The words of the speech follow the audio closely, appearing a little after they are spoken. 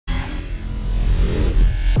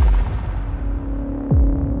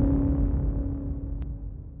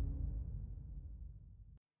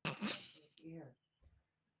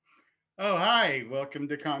Oh, hi. Welcome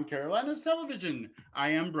to ConCarolinas Television. I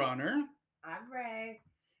am Bronner, I'm Ray.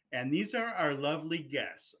 and these are our lovely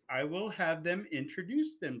guests. I will have them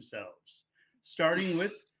introduce themselves, starting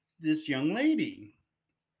with this young lady.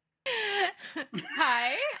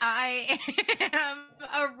 Hi, I am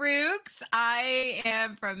a Rooks. I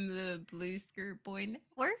am from the Blue Skirt Boy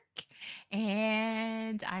Network,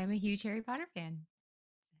 and I'm a huge Harry Potter fan.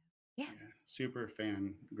 Yeah. Yeah, super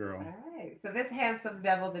fan girl. All right. So this handsome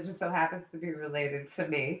devil that just so happens to be related to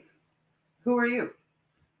me. Who are you?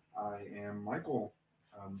 I am Michael.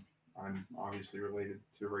 I'm obviously related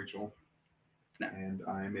to Rachel, No. and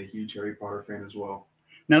I'm a huge Harry Potter fan as well.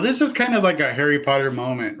 Now, this is kind of like a Harry Potter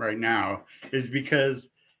moment right now, is because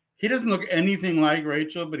he doesn't look anything like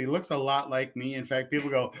Rachel, but he looks a lot like me. In fact, people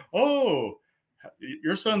go, "Oh,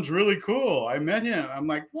 your son's really cool. I met him." I'm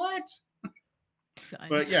like, "What?" Son.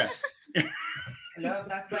 But yeah. No,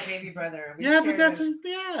 that's my baby brother. We Yeah, but share that's this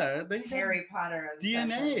they have Harry Potter obsession.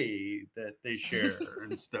 DNA that they share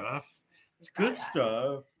and stuff. It's Got good that.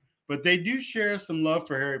 stuff, but they do share some love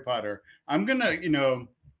for Harry Potter. I'm gonna,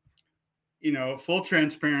 full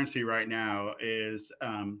transparency right now is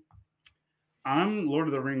I'm Lord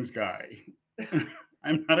of the Rings guy.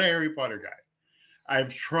 I'm not a Harry Potter guy.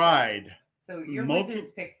 I've tried. So your Multi-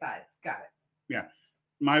 wizards pick sides. Got it. Yeah,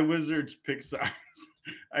 my wizards pick sides.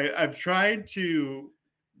 I've tried to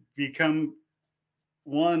become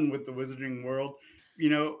one with the wizarding world.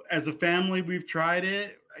 As a family, we've tried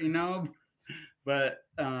it, but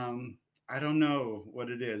I don't know what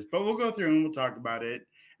it is. But we'll go through and we'll talk about it.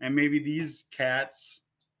 And maybe these cats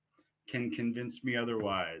can convince me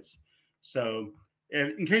otherwise. So,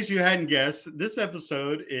 in case you hadn't guessed, this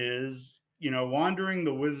episode is, wandering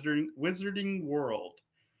the wizarding world.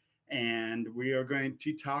 And we are going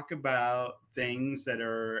to talk about things that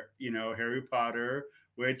are, Harry Potter,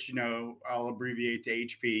 which, I'll abbreviate to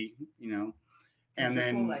HP, and You're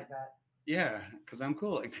then, cool like that. yeah, because I'm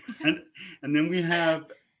cool like that. And then we have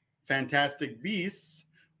Fantastic Beasts,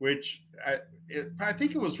 which I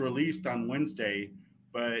think it was released on Wednesday,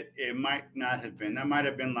 but it might not have been. That might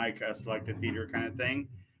have been like a selected theater kind of thing.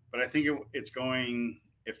 But I think it's going,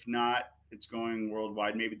 if not, it's going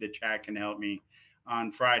worldwide. Maybe the chat can help me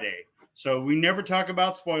on Friday. So we never talk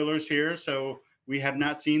about spoilers here. So we have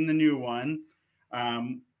not seen the new one.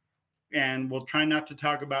 And we'll try not to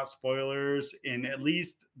talk about spoilers in at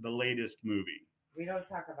least the latest movie. We don't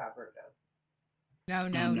talk about Bruno.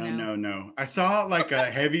 No. I saw like a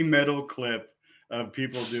heavy metal clip of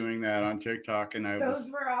people doing that on TikTok, and Those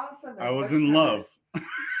were awesome. I was in love.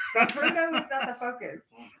 But Bruno is not the focus.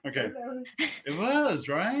 Okay, Bruno it was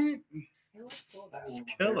right. it was cool though. It's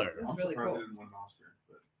killer. This is I'm really surprised cool. it didn't win an Oscar.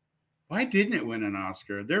 But Why didn't it win an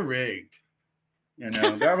Oscar? They're rigged.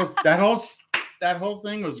 that whole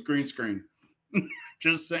thing was green screen.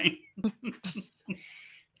 Just saying.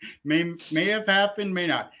 may have happened, may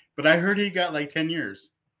not. But I heard he got like 10 years.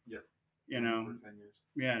 Yep. For 10 years.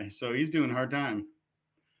 Yeah, so he's doing a hard time.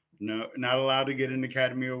 No, not allowed to get an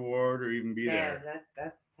Academy Award or even be Man, there.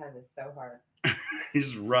 that time is so hard.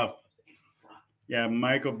 He's rough. Yeah,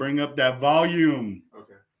 Michael, bring up that volume.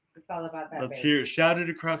 Okay. It's all about that. Let's bass. hear it. Shout it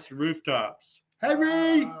across the rooftops.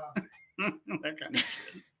 Henry! Oh, That kind of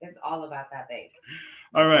shit. it's all about that bass.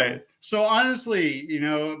 All right. So honestly,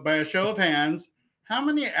 by a show of hands, how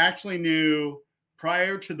many actually knew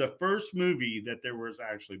prior to the first movie that there was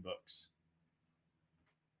actually books?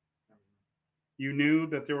 You knew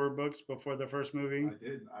that there were books before the first movie? I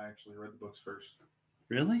did. I actually read the books first.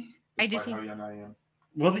 Really? I did Despite too. how young I am.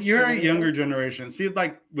 Well, you're a Sure. younger generation. See,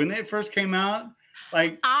 like when it first came out,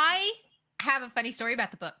 like I have a funny story about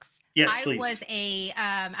the books. yes, I please. was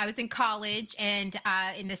I was in college, and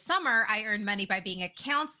in the summer I earned money by being a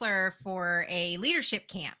counselor for a leadership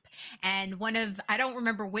camp. And I don't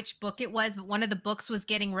remember which book it was, but one of the books was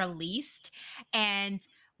getting released, and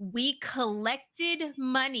we collected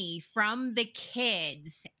money from the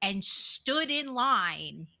kids and stood in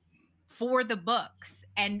line for the books,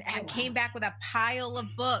 and Oh, came wow. back with a pile of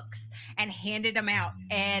books and handed them out.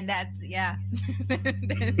 And that's, yeah.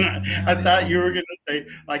 I thought you were gonna say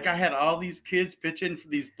like I had all these kids pitching for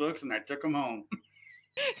these books and I took them home.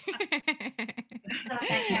 It's not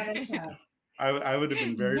that kind of show. I would have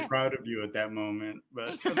been very Yeah. proud of you at that moment,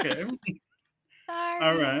 but okay. Sorry.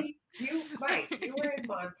 All right. Mike, you were in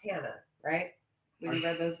Montana, right? When you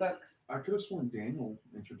read those books? I could have sworn Daniel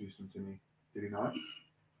introduced him to me. Did he not?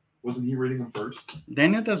 Wasn't he reading them first?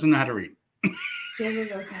 Daniel doesn't know how to read. Daniel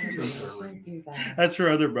knows how to read. Don't do that. That's her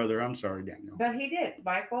other brother. I'm sorry, Daniel. But he did.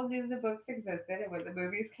 Michael knew the books existed, and when the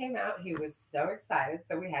movies came out, he was so excited,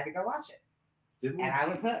 so we had to go watch it. Didn't we? And I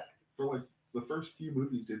was hooked. For like the first few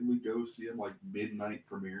movies, didn't we go see them like midnight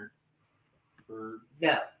premiere? Bird?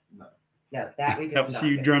 No, No. that we did not. So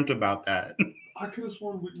you do. dreamt about that. I could have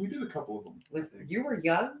sworn we did a couple of them. I Listen, think. you were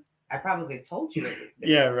young. I probably told you it was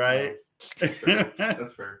new. Yeah, right.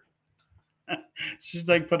 That's fair. She's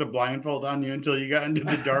like put a blindfold on you until you got into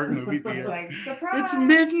the dark movie theater. Like, surprise! It's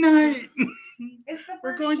midnight. It's the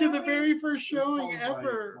We're first going to the showing. very first It was showing probably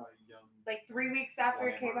ever. my young Like 3 weeks after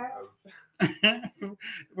it came glamour out. of-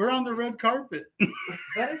 We're on the red carpet.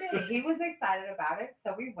 But he was excited about it,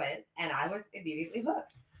 so we went, and I was immediately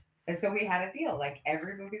hooked. And so we had a deal. Like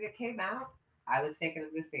every movie that came out, I was taking him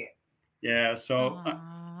to see it. Yeah, so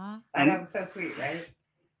Aw. I know, it's so sweet, right?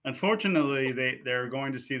 unfortunately they're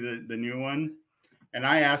going to see the new one. And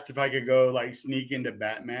I asked if I could go like sneak into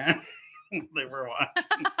Batman. They were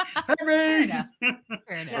watching. Fair Hooray! enough.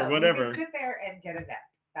 Fair enough. No, whatever. You can sit there and get a nap.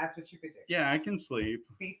 That's what you could do. Yeah, I can sleep.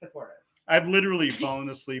 Be supportive. I've literally fallen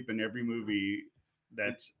asleep in every movie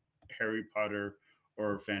that's Harry Potter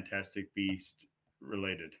or Fantastic Beast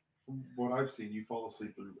related. From what I've seen, you fall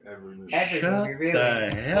asleep through every movie. Every Shut movie, really.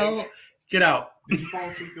 the hell! Get out! Did you fall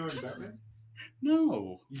asleep during Batman?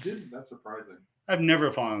 No, You didn't? That's surprising. I've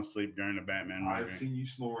never fallen asleep during a Batman I've movie. seen you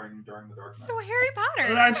snoring during the Dark Knight. So Harry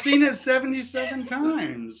Potter. I've seen it 77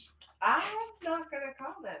 times. I'm not going to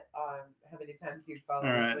comment on how many times you've fallen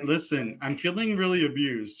All right, asleep. listen, I'm feeling really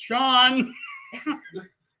abused. Sean!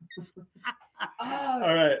 Oh,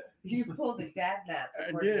 All right, you pulled a dad nap I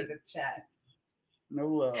according to did. the chat. no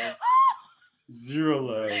love. Zero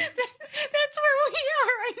love. That's where we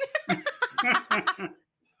are right now.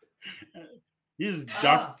 He's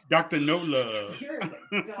Oh. Dr. No Love. You're in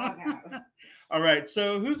the doghouse. All right,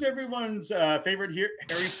 so who's everyone's favorite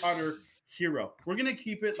Harry Potter hero? We're going to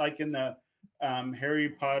keep it like in the Harry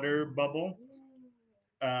Potter bubble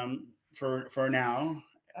for now.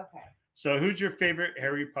 Okay, So who's your favorite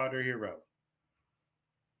Harry Potter hero?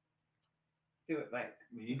 do it, Mike.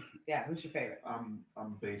 Me? Yeah, who's your favorite? I'm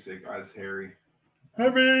basic as Harry.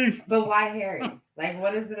 Harry! But why Harry? Like,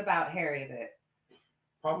 what is it about Harry that?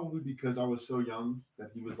 Probably because I was so young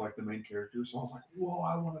that he was like the main character. So I was like, whoa,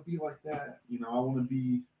 I want to be like that. You know, I want to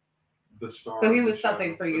be the star. So he of the was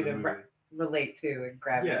something show, for you the to movie. relate to and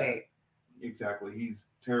gravitate. Exactly. He's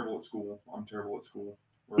terrible at school. I'm terrible at school.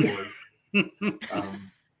 Or was.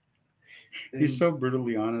 He's so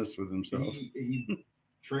brutally honest with himself. He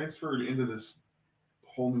transferred into this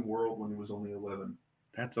whole new world when he was only 11.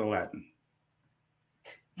 That's Aladdin.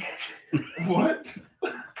 What?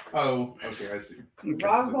 Oh, okay, I see.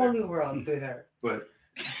 Wrong whole new world, sweetheart. But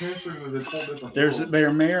he transferred into this whole different There world. may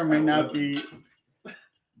or may at not 11. be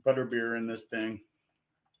butterbeer in this thing.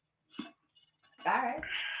 All right.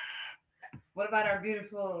 What about our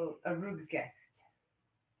beautiful Arug's guest?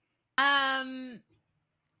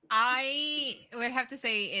 I would have to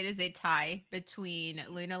say it is a tie between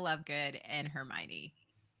Luna Lovegood and Hermione.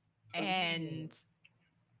 And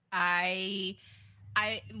I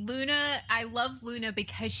love Luna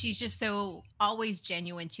because she's just so always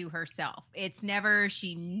genuine to herself. Nothing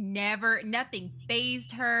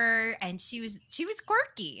phased her, and she was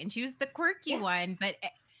quirky, and she was the quirky one,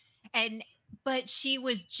 but she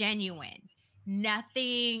was genuine.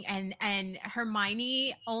 Nothing, and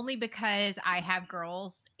Hermione, only because I have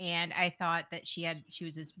girls and I thought that she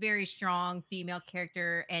was this very strong female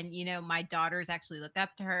character, and my daughters actually look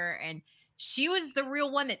up to her, and she was the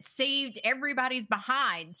real one that saved everybody's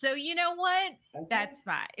behind. So you know what? Okay. That's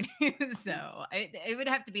fine. So it would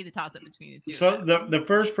have to be the toss up between the two. So of them. the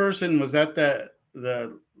first person, was that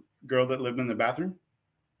the girl that lived in the bathroom?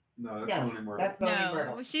 No, that's Yeah, Moaning Myrtle. that's Moaning No,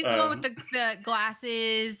 Myrtle. she's the one with the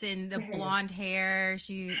glasses and the Right. blonde hair.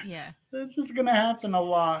 Yeah. This is gonna happen a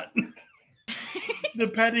lot. The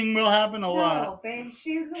petting will happen a lot. No, babe,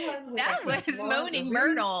 she's the one with That like, the was blonde, Moaning the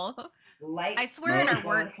really Myrtle. Light. I swear in our Mo-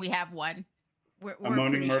 work we have one. We're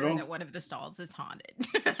Moaning pretty Myrtle? sure that one of the stalls is haunted.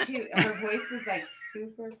 Her voice was like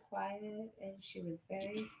super quiet, and she was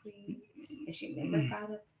very sweet, and she never got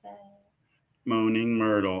upset. Moaning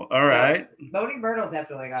Myrtle. All right. Moaning Myrtle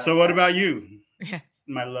definitely got So upset. what about you, Yeah.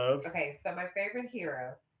 my love? Okay, so my favorite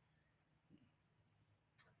hero.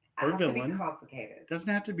 I Or have to be villain. complicated.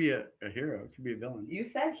 Doesn't have to be a hero. It could be a villain. You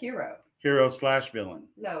said hero. Hero/villain.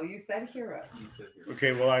 No, you said hero. You said hero.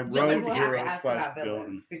 Okay, well I Villains wrote We'll have to hero ask slash about villain.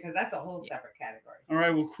 villains because that's a whole separate category. All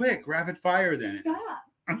right, well quick, rapid fire then. Stop.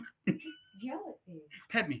 Yell at me.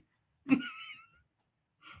 Pet me.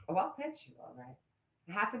 Oh, I'll pet you, all right.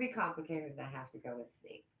 I have to be complicated, and I have to go with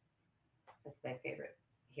Snape. That's my favorite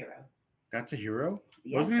hero. That's a hero?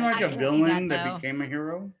 Yes, Wasn't he I like can a see villain that, that though. became a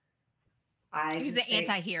hero? He's just the think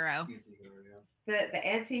anti-hero. Anti-hero, yeah. the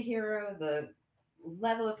anti-hero, the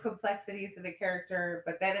level of complexities of the character,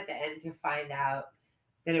 but then at the end to find out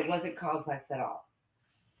that it wasn't complex at all.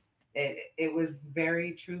 It was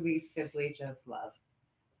very truly simply just love.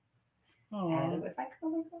 And it Oh, was like, oh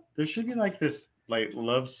my god. there should be like this like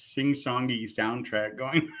love sing-songy soundtrack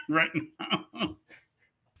going right now.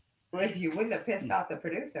 Well, if you wouldn't have pissed off the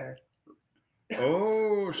producer.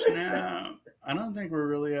 Oh snap! I don't think we're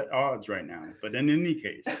really at odds right now, but in any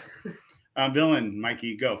case, villain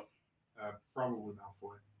Mikey, go. Probably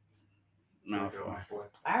Malfoy. Malfoy.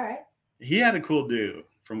 All right. He had a cool do,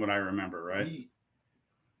 from what I remember, right?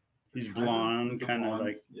 He's Kinda, blonde, the kind of blonde,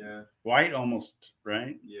 like yeah, white, almost,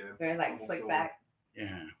 right? yeah. Very like Almost slick silver. back.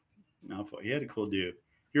 Yeah, Malfoy. He had a cool do.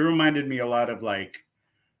 He reminded me a lot of like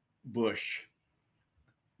Bush.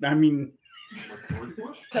 I mean, Like George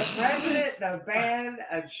Bush? The president, the band,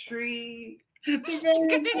 a tree. You're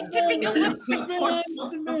gonna need to be a little bit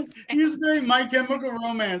more He was very My Chemical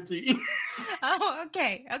Romance-y. Oh,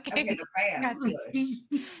 okay. Okay, Okay. the band. Gotcha.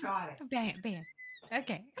 Bush. Got it. Bam.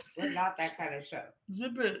 Okay. We're not that kind of show.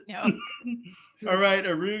 Zip it. No. All right,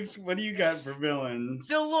 Arooks, what do you got for villains?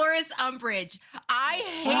 Dolores Umbridge. I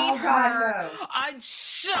hate Oh, God, her no. on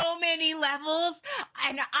so many levels,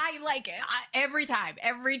 and I like it every time.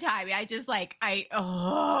 I just like I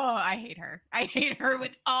hate her. I hate her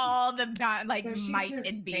with all the like So she's might your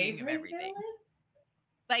and being of favorite everything. villain?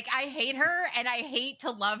 Like I hate her, and I hate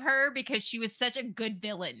to love her because she was such a good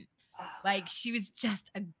villain. Oh, Like she was just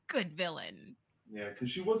a good villain. Yeah,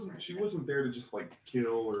 because she wasn't there to just like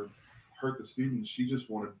kill or hurt the students. She just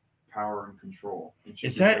wanted power and control. And she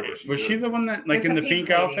Is did that whatever she was could. she the one that like It's in the the pink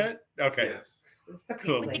pink lady. outfit? Okay, Yes. it's the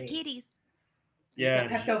Cool. pink With the lady. kitties. yeah,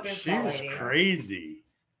 Pepto-Bismol she was lady. crazy.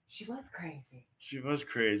 She was crazy. She was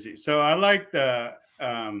crazy. So I like the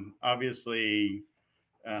obviously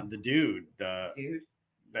the dude, Dude.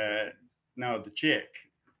 the chick,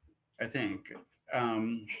 I think.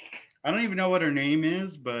 I don't even know what her name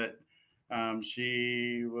is, but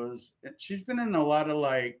she's been in a lot of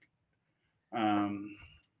like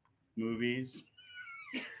movies.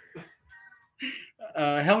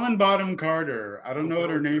 Helen Bottom Carter. I don't know what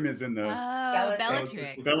her name is in the Oh, Bellatrix.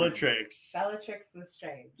 Bellatrix. Bellatrix. Bellatrix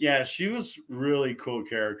Lestrange. Yeah, she was really cool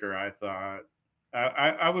character. I thought.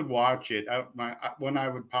 I would watch it. When I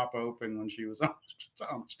would pop open when she was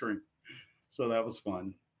on screen, so that was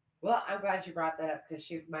fun. Well, I'm glad you brought that up because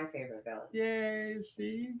she's my favorite villain. Yay!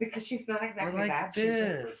 See, Because she's not exactly like bad. She's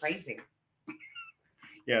this. just crazy.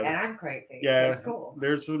 yeah, And I'm crazy. yeah. So it's cool.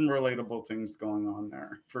 There's some relatable things going on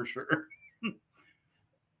there for sure.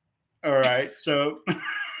 All right, so.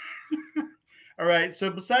 All right,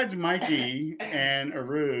 so besides Mikey and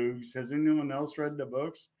Aroogs, has anyone else read the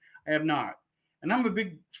books? I have not. And I'm a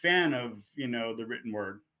big fan of, the written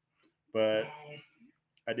word, but Yes.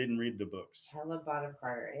 I didn't read the books. Helen Bottom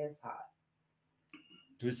Carter is hot.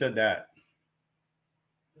 Who said that?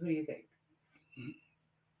 Who do you think?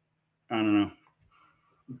 I don't know.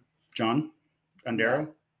 John Andero,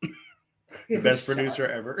 It the was best Sean. producer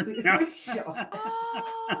ever. It was Sean.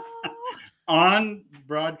 Oh. On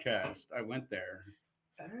broadcast, I went there.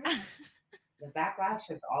 All right. The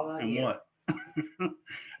backlash is all on And you. what?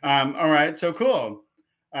 All right, so cool.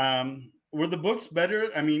 Were the books better?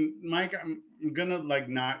 I mean, Mike, I'm gonna like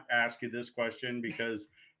not ask you this question because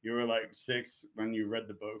you were like 6 when you read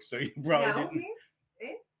the book, so you probably No, didn't.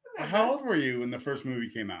 he How old were you when the first movie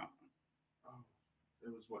came out? Oh, it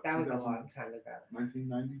was what? That was a 2000 long time ago.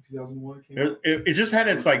 1990, 2001 it came It, out. it just had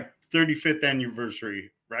its like 35th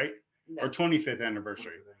anniversary, right? No. Or 25th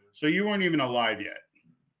anniversary. So you weren't even alive yet.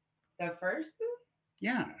 The first movie?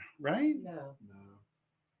 Yeah, right? No. No.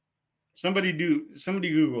 Somebody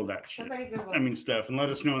Google that shit. Somebody Google. I mean stuff and let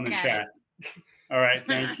us know in the Got chat. All right,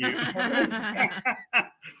 thank you. I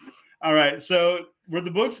All right, so were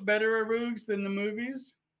the books better, Aroogs, than the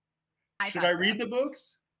movies? Should thought I so. read the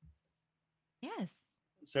books? Yes.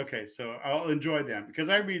 It's okay, so I'll enjoy them because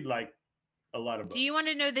I read like a lot of books. Do you want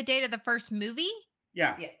to know the date of the first movie?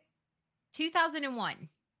 Yeah. Yes. 2001.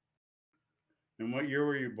 And what year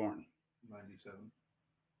were you born? 97.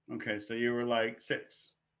 Okay, so you were like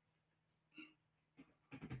 6.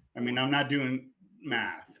 I mean, I'm not doing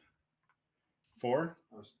math. 4?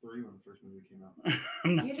 I was 3 when the first movie came out.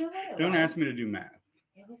 I'm not, You know what it don't was? ask me to do math.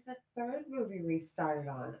 It was the third movie we started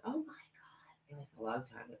on. Oh my god. It was a long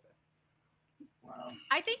time ago. Wow.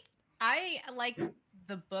 I think I like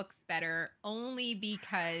the books better only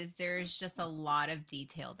because there's just a lot of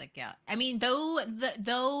detail that get. I mean, though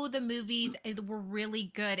the movies were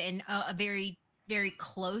really good and very very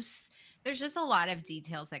close, there's just a lot of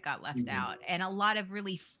details that got left out and a lot of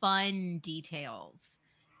really fun details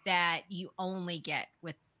that you only get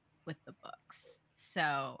with the books.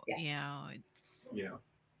 So, it's Yeah.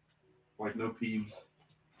 Like no Peeves.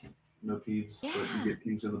 No Peeves, but Yeah. you get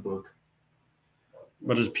Peeves in the book.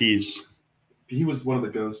 What is Peeves? He was one of the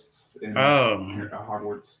ghosts in Oh.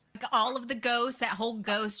 Hogwarts. Like all of the ghosts, that whole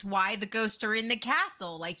ghost, why the ghosts are in the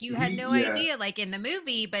castle. Like you had no Yeah. idea, like in the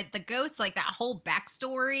movie, but the ghosts, like that whole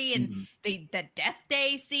backstory and the death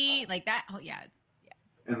day scene, like that. Oh yeah.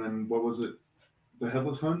 And then what was it? The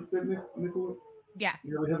Headless Hunt that Nicola? Yeah.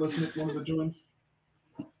 The Headless Nick wanted to join?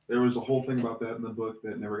 There was a whole thing about that in the book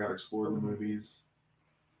that never got explored in the movies.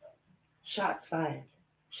 Shots fired.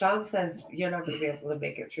 Sean says you're not going to be able to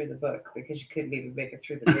make it through the book because you couldn't even make it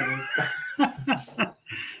through the movies.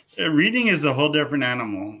 Reading is a whole different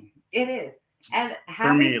animal. It is. And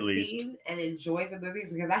For me, having at least. seen and enjoyed the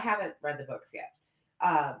movies, because I haven't read the books yet,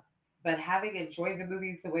 but having enjoyed the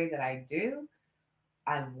movies the way that I do,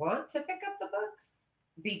 I want to pick up the books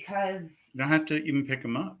because You don't have to even pick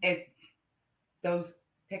them up. it's those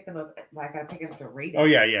pick them up like I pick them up to read. Oh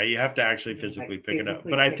yeah, you have to actually Like, physically pick it up.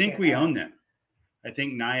 physically But I pick think it we up. own them. I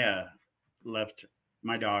think Naya left.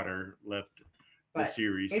 My daughter left the But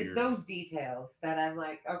series it's here. those details that I'm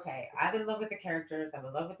like, okay, I'm in love with the characters. I'm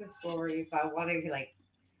in love with the story. So I want to like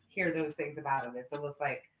hear those things about them. It's almost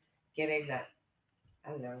like getting that, I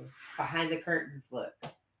don't know, behind the curtains look.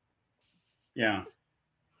 Yeah.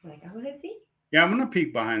 Like, I want to see. Yeah, I'm gonna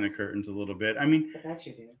peek behind the curtains a little bit. I mean, I bet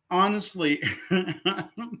you do. honestly,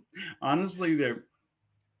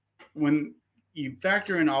 when you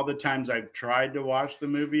factor in all the times I've tried to watch the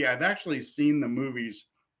movie, I've actually seen the movies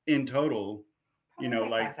in total, Probably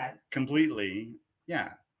like 5 times. completely.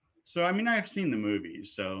 Yeah. So, I mean, I've seen the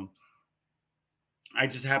movies. So I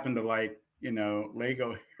just happen to like,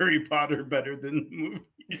 Lego Harry Potter better than the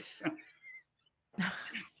movies.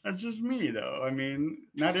 That's just me, though. I mean,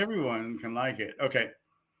 not everyone can like it. Okay.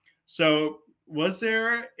 So was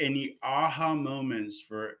there any aha moments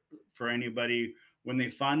for anybody when they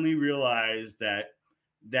finally realized that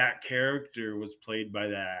that character was played by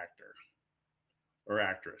that actor or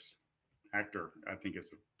actress? Actor, I think it's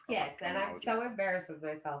the proper Yes, and I'm terminology. so embarrassed with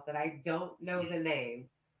myself that I don't know the name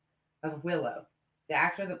of Willow, the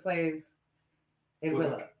actor that plays in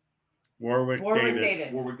Willow. Warwick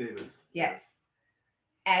Davis. Warwick Davis. Yes.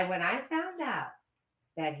 And when I found out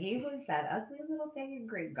that he was that ugly little thing in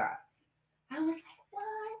Gringotts, I was like,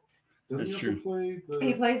 what? Doesn't he That's also true. play the?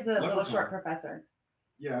 He plays the little Leprechaun. short professor.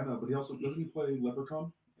 Yeah, I know, but he also doesn't he play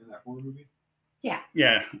Leprechaun in that horror movie?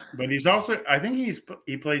 Yeah, but he's also, I think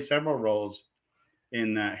he plays several roles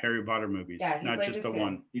in Harry Potter movies, Yeah, he not played just the the two.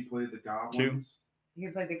 one. He played the goblins. Two? He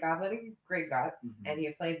played the goblin in Gringotts, and he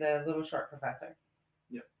played the little short professor.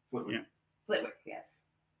 Flitwick. Yeah. Flitwick, yes.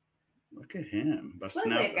 Look at him.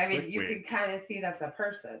 busting out Flitwick, the I mean, you Flitwick. can kind of see that's a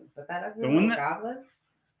person, but that ugly The one little that- goblin?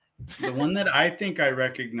 The one that I think I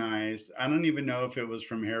recognized, I don't even know if it was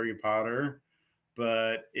from Harry Potter,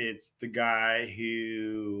 but it's the guy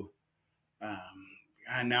who,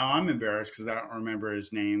 and now I'm embarrassed because I don't remember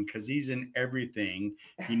his name because he's in everything.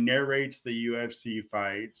 He narrates the UFC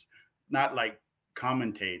fights, not like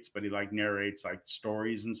commentates, but he like narrates like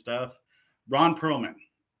stories and stuff. Ron Perlman,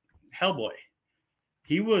 Hellboy.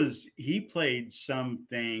 He played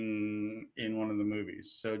something in one of the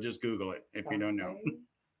movies. So just Google it if you don't know. Something.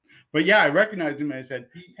 But yeah, I recognized him and I said,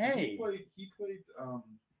 He hey. played the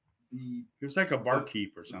He was like a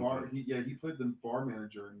barkeep or something. he played the bar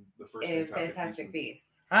manager in the first In Fantastic Fantastic Beasts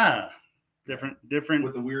Beasts. Different.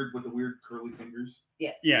 with the weird curly fingers.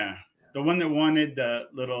 Yes. Yeah, the one that wanted the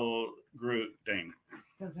little Groot thing.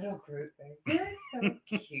 The little Groot thing. You're so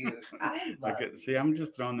cute. I love Look it. at, see, I'm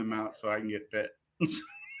just throwing them out so I can get bit. It's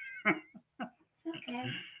okay.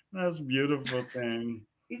 That's a beautiful thing.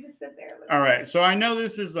 You just sit there. All right, so I know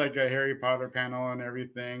this is like a Harry Potter panel and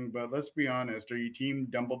everything, but let's be honest. Are you team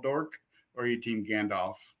Dumbledore or are you team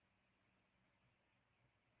Gandalf?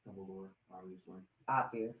 Dumbledore, obviously.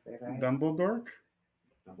 Obviously, right? Dumbledore?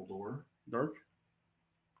 Dork?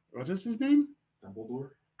 What is his name?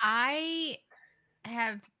 Dumbledore. I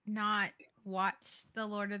have not watched The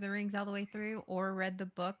Lord of the Rings all the way through or read the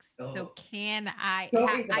books. So Oh. can I? Don't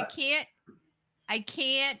read the I book.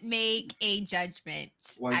 can't make a judgment.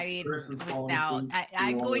 Like I mean, Chris is falling without. asleep I'm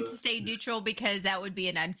through all going the- to stay neutral because that would be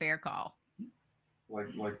an unfair call.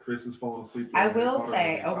 Like Chris is falling asleep. I through Harry will Potter say,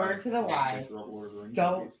 movies. a word I to the fall asleep wise, through all the Lord of the Rings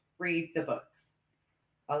don't movies. read the books.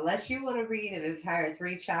 Unless you want to read an entire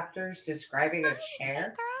 3 chapters describing a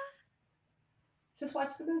chair, just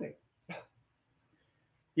watch the movie.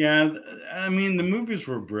 Yeah, I mean, the movies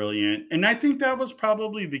were brilliant. And I think that was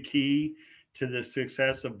probably the key to the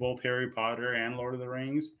success of both Harry Potter and Lord of the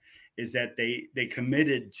Rings is that they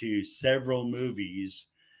committed to several movies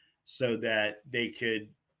so that they could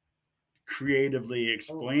creatively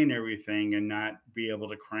explain everything and not be able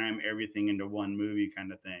to cram everything into one movie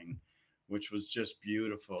kind of thing, which was just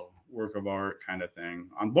beautiful, work of art kind of thing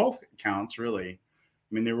on both counts, really. I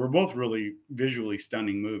mean, they were both really visually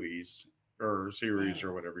stunning movies or series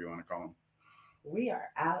or whatever you want to call them. We are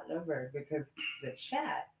outnumbered because the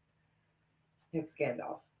chat picks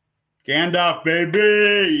Gandalf. Gandalf,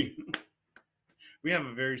 baby! We have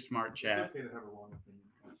a very smart chat. It's okay to have a wrong opinion.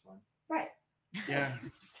 That's fine. Right. Yeah.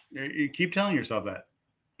 You keep telling yourself that.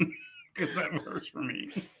 Because that works for me.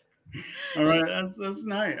 All right, that's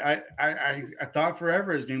nice. I thought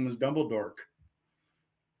forever his name was Dumbledore.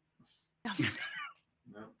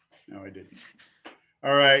 No, I didn't.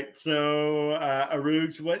 All right, so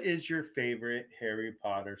Arugs, what is your favorite Harry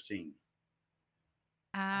Potter scene?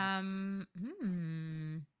 My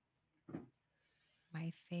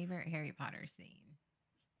favorite Harry Potter scene.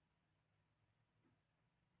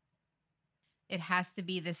 It has to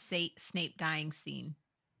be the Snape dying scene.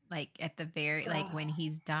 Like at the very, like when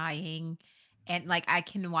he's dying. And like I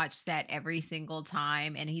can watch that every single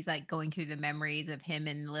time. And he's like going through the memories of him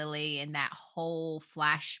and Lily and that whole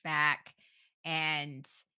flashback. And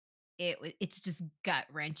it's just gut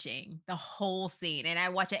wrenching, the whole scene. And I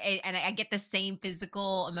watch it and I get the same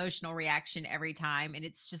physical, emotional reaction every time. And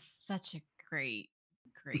it's just such a great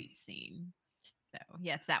scene. So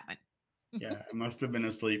yeah, it's that one. Yeah, I must have been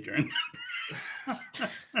asleep during.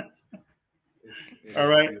 All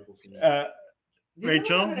right,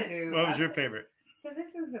 Rachel, Rachel, what was your favorite? So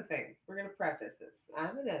this is the thing. We're gonna preface this.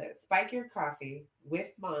 I'm gonna spike your coffee with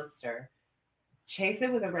Monster, chase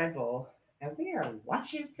it with a Red Bull, and we are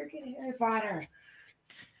watching freaking Harry Potter.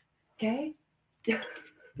 Okay.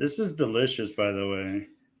 This is delicious, by the way.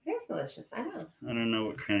 It's delicious. I know. I don't know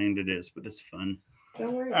what kind it is, but it's fun.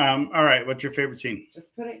 Don't worry. All right, what's your favorite scene?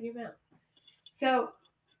 Just put it in your mouth. So,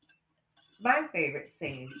 my favorite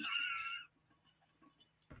scene.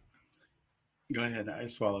 Go ahead. I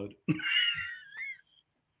swallowed.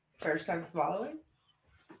 First time swallowing?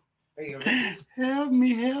 Are you ready? Help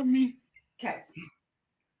me. Okay.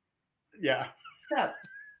 Yeah. So.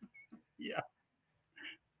 Yeah.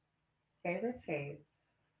 Favorite scene.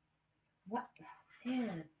 What?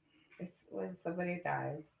 Man. It's when somebody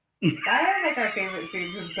dies. I don't like our favorite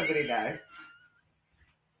scenes when somebody dies.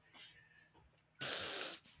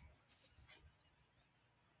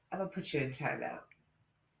 I'm going to put you in timeout.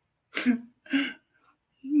 I'm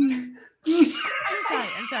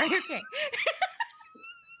sorry. Okay.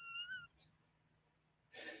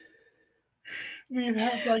 We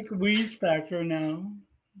have like wheeze factor now.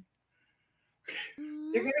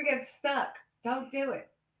 You're going to get stuck. Don't do it.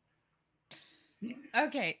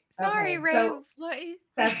 Okay. Sorry, Ray. So,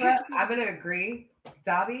 Sethra, I'm going to agree.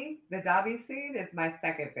 The Dobby scene is my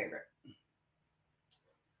second favorite.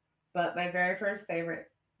 But my very first favorite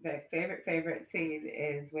scene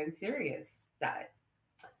is when Sirius dies.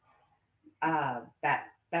 That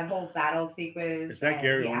whole battle sequence. Is that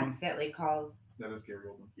Gary Oldman? Accidentally calls. That is Gary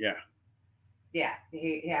Oldman. Yeah. Yeah,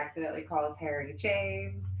 he accidentally calls Harry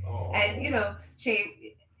James. Oh. And,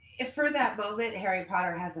 for that moment, Harry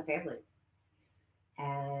Potter has a family.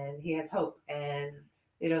 And he has hope. And,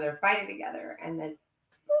 they're fighting together. And then,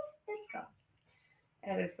 poof, it's gone.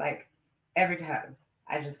 And it's like, every time,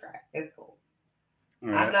 I just cry. It's cool.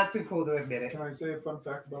 Right. I'm not too cool to admit it. Can I say a fun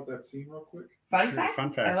fact about that scene real quick? Fun facts?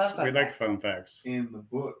 Fun facts. I love fun facts. Like fun facts. In the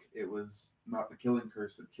book, it was not the killing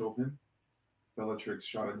curse that killed him. Bellatrix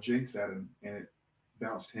shot a jinx at him, and it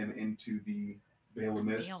bounced him into the Veil of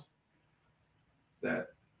Mist.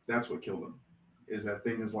 That's what killed him. Is that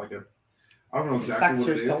thing is like I don't know exactly what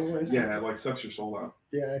it is. Yeah, it like sucks your soul out.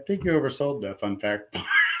 Yeah, I think you oversold that fun fact.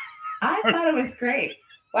 I thought it was great.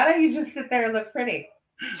 Why don't you just sit there and look pretty?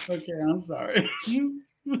 Okay, I'm sorry.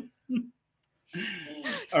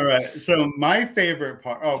 All right. So my favorite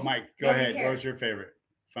part. Oh, Mike, go ahead. What was your favorite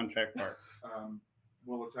fun fact part?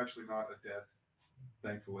 Well, it's actually not a death,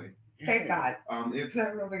 thankfully. Thank God. It's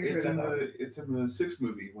in the sixth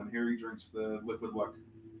movie when Harry drinks the liquid luck.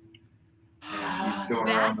 And he's going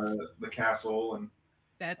around the castle and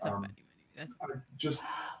that's a funny movie. Just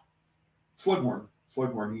Slughorn.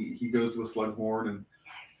 He goes to the Slughorn and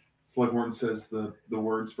Slughorn says the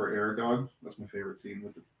words for Aragog. That's my favorite scene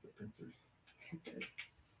with the pincers.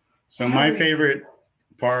 So my favorite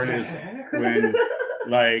part is when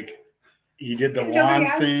he did the wand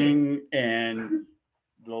thing and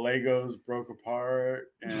the Legos broke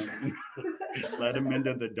apart and led him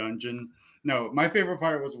into the dungeon. No, my favorite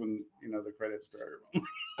part was when the credits started.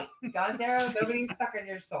 Don Darrow, nobody's sucking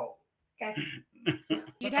your soul. Okay.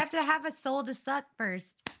 You'd have to have a soul to suck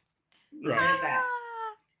first. Right.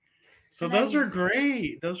 So those are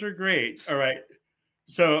great. All right.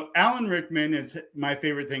 So Alan Rickman is my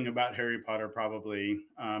favorite thing about Harry Potter, probably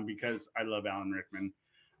because I love Alan Rickman.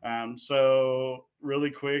 So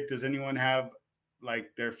really quick, does anyone have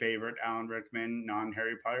like their favorite Alan Rickman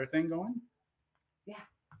non-Harry Potter thing going? Yeah.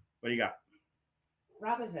 What do you got?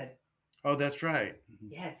 Robin Hood. Oh, that's right.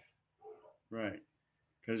 Yes. Right.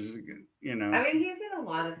 Because I mean, he's in a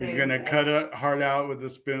lot of things. he's gonna cut a heart out with a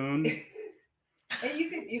spoon. And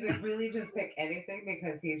you could really just pick anything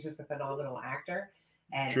because he's just a phenomenal actor,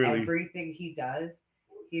 and Truly. everything he does,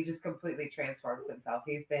 he just completely transforms himself.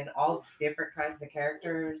 He's been all different kinds of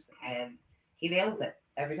characters, and he nails it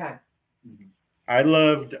every time. I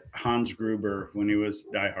loved Hans Gruber when he was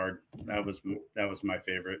Die Hard. That was my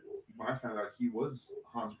favorite. When I found out he was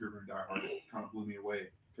Hans Gruber in Die Hard, it kind of blew me away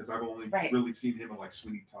because I've only Right. really seen him in like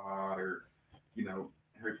Sweeney Todd or,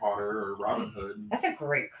 Harry Potter or Robin Hood. That's a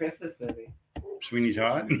great Christmas movie. Sweeney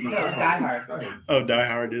Todd? No, Die Hard. Die Hard. Oh, Die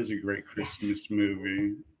Hard is a great Christmas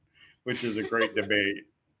movie, which is a great debate.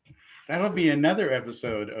 That'll be another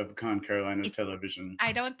episode of ConCarolinas television.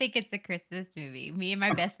 I don't think it's a Christmas movie. Me and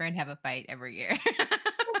my best friend have a fight every year.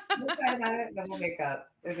 We'll find about it, then we'll make up.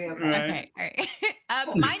 It'll be okay. Right. Okay, all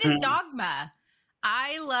right. Mine is Dogma.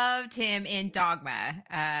 I loved him in Dogma.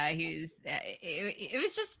 It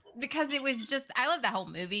was just because it was just, I love the whole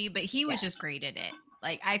movie, but he was just great in it.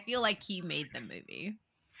 Like, I feel like he made the movie.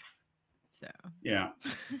 So Yeah.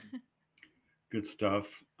 Good stuff.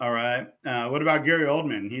 All right. What about Gary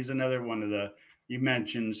Oldman? He's another one of the, you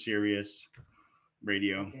mentioned Sirius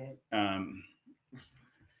Radio.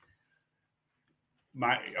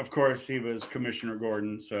 Of course, he was Commissioner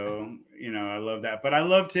Gordon, so I love that. But I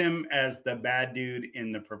loved him as the bad dude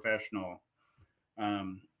in The Professional.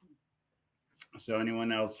 So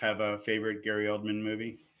anyone else have a favorite Gary Oldman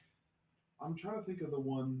movie? I'm trying to think of the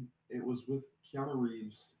one. It was with Keanu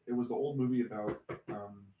Reeves. It was the old movie about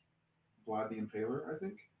Vlad the Impaler, I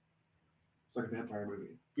think. It's like a vampire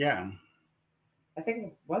movie. Yeah. I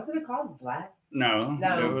think wasn't it called Vlad? No.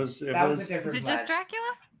 No, It was that was a different. is it just Vlad.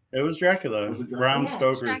 Dracula? It was Dracula. Was it Dracula? Bram Yeah,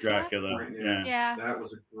 Stoker's Dracula. Dracula. Right, Yeah. Yeah. That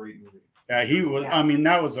was a great movie. Yeah, he was. Yeah. I mean,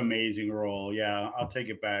 that was an amazing role. Yeah, I'll take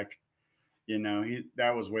it back.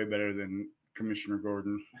 That was way better than Commissioner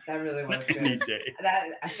Gordon. That really was Any good. day. That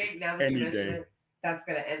I think now that you Any mention day. it, that's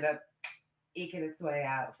gonna end up eking its way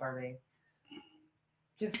out for me.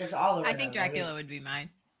 Just because all of I think Dracula would be mine.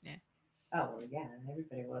 Oh well, yeah,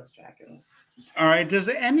 everybody loves Dracula. All right. Does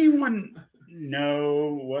anyone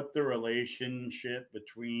know what the relationship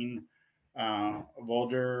between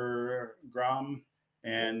Voldergrom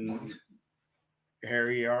and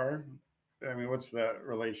Harry are? I mean, what's the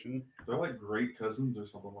relation? They're like great cousins or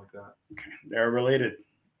something like that. Okay. They're related,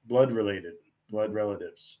 blood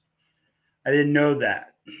relatives. I didn't know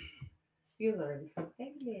that. You learned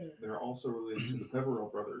something new. They're also related to the Peverell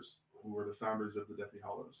brothers, who were the founders of the Deathly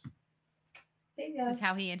Hallows. Bingo. This is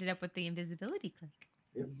how he ended up with the invisibility cloak.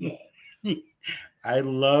 Yep. Yes. I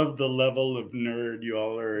love the level of nerd you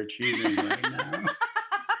all are achieving right now.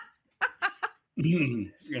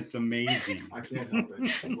 It's amazing. I can't help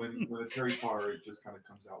it. When it's Harry Potter, it just kind of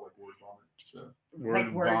comes out like word vomit. So.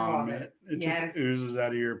 Word word vomit. It Yes. just oozes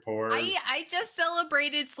out of your pores. I just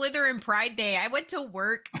celebrated Slytherin Pride Day. I went to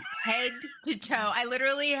work head to toe. I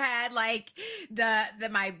literally had like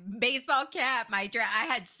my baseball cap, my dress. I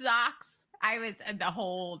had socks. I was the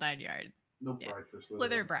whole 9 yards. No Yeah. pride for Slytherin.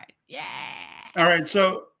 Slytherin Pride. Yeah. All right,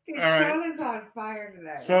 so The all right. show is on fire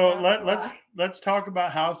today. So I'm not gonna let's lie. let's talk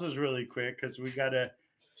about houses really quick because we got to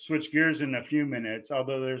switch gears in a few minutes.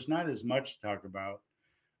 Although there's not as much to talk about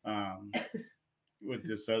with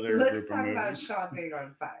this other Let's group of talk about movies. Sean being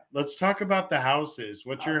on fire. Let's talk about the houses.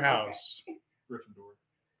 What's your Okay. house? Gryffindor.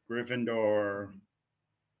 Gryffindor.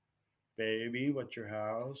 Baby, what's your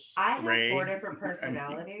house? I have Ray? 4 different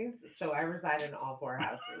personalities, so I reside in all 4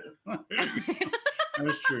 houses.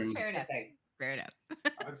 That's true. Fair I enough. think. Fair enough.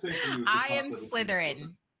 I'd say for you, it's a I am toss-up between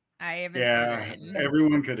Slytherin. I am a Yeah, Slytherin.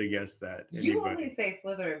 everyone could have guessed that. You Anybody. only say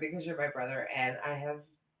Slytherin because you're my brother, and I have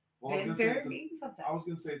Well, I was been gonna say very it's a- mean sometimes. I was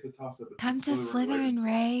going to say it's a toss-up. between Come to Slytherin and Slytherin,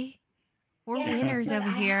 Ray. We're Yes, winners but over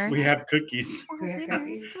I- here. We have cookies. We're We have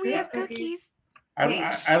winners. cookies. We We have have cookies. cookies.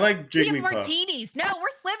 I like We have Jigglypuff. martinis. No, we're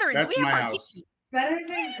Slytherins. That's We have my martinis. house. Better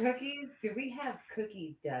than cookies, do we have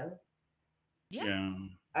cookie dough? Yeah. Yeah.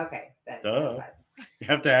 Okay, then Duh. that's fine. You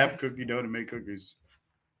have to have cookie dough to make cookies.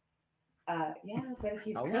 Yeah, but if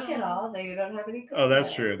you Hello. cook it all, then you don't have any cookie Oh, that's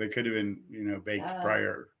dough. true. They could have been, baked Duh.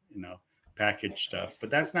 prior, packaged stuff. But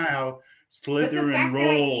that's not how But the fact Slytherin that I even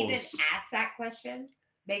rolls. asked that question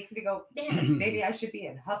makes me go, damn, maybe I should be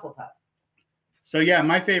in Hufflepuff. So yeah,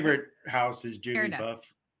 my favorite house is Fair enough. Jigglypuff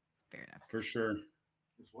Fair enough. for sure.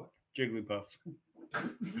 Is what? Jigglypuff.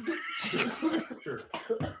 Sure.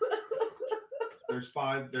 There's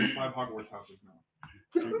five Hogwarts houses now.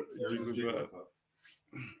 Yours is Jigglypuff. Jigglypuff.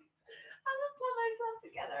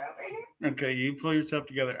 together over here. Okay, you pull yourself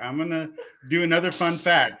together. I'm gonna do another fun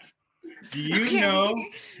fact. Do you Okay. know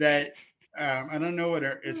that? I don't know what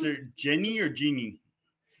is there Jenny or Jeannie?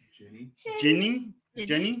 Jenny. Jenny? Jenny?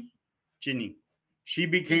 Jenny? Jenny. She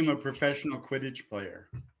became a Jenny. professional Quidditch player.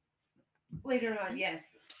 Later on, yes.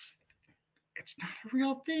 Psst, it's not a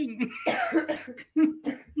real thing.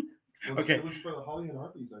 Okay. It was for the Holly and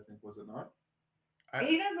Harpies, I think, was it not?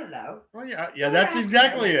 He doesn't know. Oh yeah, that's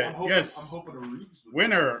exactly it. Yes. I'm hoping a Reeves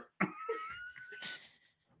Winner.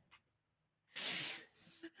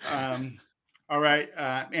 All right.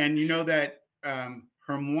 And you know that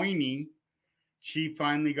Hermione, she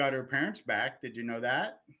finally got her parents back. Did you know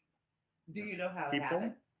that? Do you know how it People?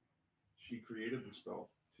 happened? She created the spell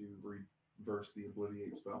to reverse the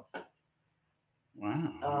Obliviate spell.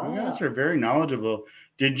 Wow. You guys are very knowledgeable.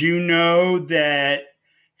 Did you know that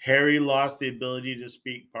Harry lost the ability to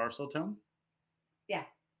speak Parseltongue? Yeah.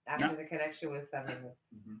 After the connection was severed with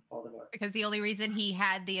Voldemort. Because the only reason he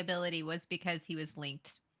had the ability was because he was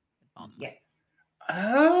linked with Voldemort. Yes.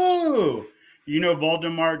 Oh, you know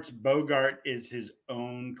Voldemort's Bogart is his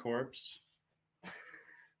own corpse.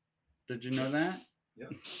 Did you know that?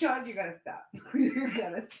 Yep. Sean, you gotta stop. You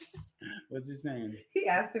gotta stop. What's he saying? He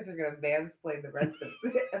asked if you're gonna mansplain the rest of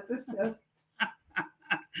the episode.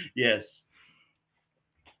 Yes.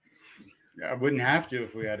 I wouldn't have to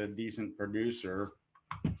if we had a decent producer.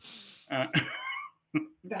 The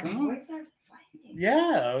boys are fighting.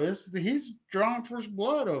 Yeah, he's drawing first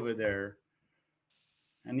blood over there.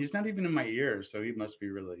 And he's not even in my ear, so he must be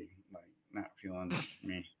really like not feeling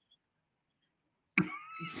me.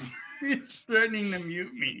 He's threatening to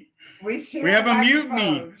mute me. We have a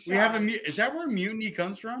mutiny. We have a mute. Is that where mutiny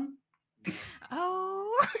comes from?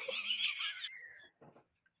 Oh.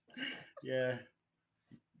 Yeah.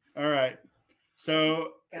 All right.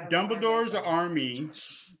 So Dumbledore's army,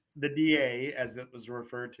 the DA, as it was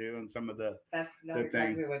referred to in some of the that's not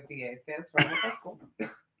exactly what DA stands for, but that's cool.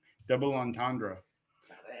 Double entendre.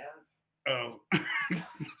 Oh.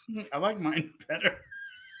 I like mine better.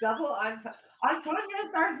 Double entendre. Entendre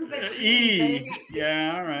starts with an E. Baby.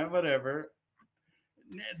 Yeah, all right, whatever.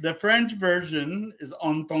 The French version is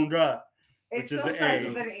entendre, which is starts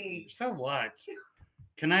with an E. So what?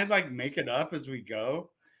 Can I like make it up as we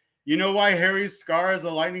go? You know why Harry's scar is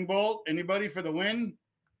a lightning bolt? Anybody for the win?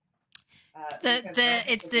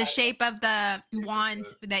 It's the shape of the wand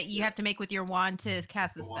that you have to make with your wand to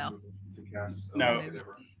cast the spell. No.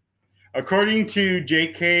 According to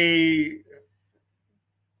J.K.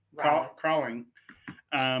 Crawling,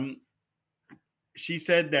 she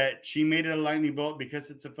said that she made it a lightning bolt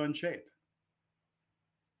because it's a fun shape.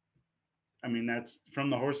 I mean, that's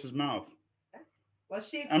from the horse's mouth. Well,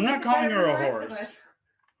 I'm not calling her a horse.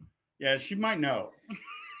 Yeah, she might know.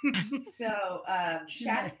 So,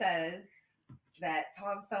 chat says that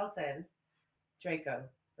Tom Felton, Draco,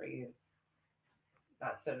 for you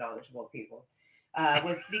not so knowledgeable people,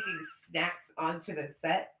 was sneaking snacks onto the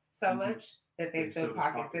set so much that they sewed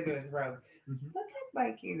pockets into his robe. Look at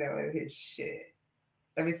Mikey though in his shit.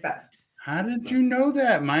 Let me stop. How did you know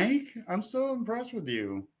that, Mike? I'm so impressed with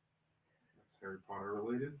you. That's Harry Potter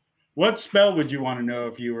related. What spell would you want to know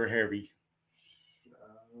if you were Harry?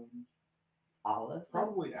 Olive.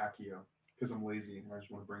 Probably Accio, because I'm lazy and I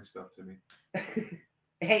just want to bring stuff to me.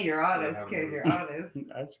 Hey, you're honest, kid. You're honest.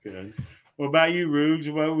 That's good. What about you, Roogs?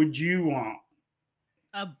 What would you want?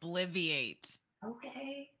 Obliviate.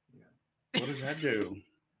 Okay. Yeah. What does that do?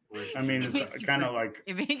 I mean, it's kind of like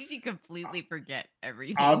it makes you completely forget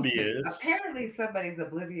everything. Obvious. Apparently, somebody's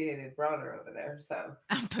obliviated Bronner over there. So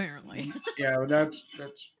apparently, yeah, well, that's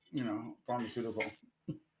pharmaceutical.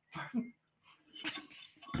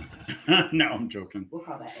 No, I'm joking. We'll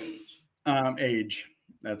call that age. Age.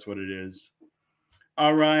 That's what it is.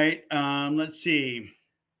 All right. Let's see.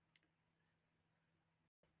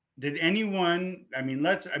 Did anyone?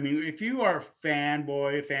 If you are a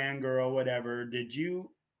fanboy, fangirl, whatever, did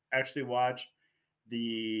you actually watch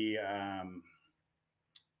the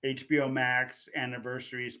HBO Max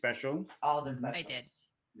anniversary special? All the specials. I did.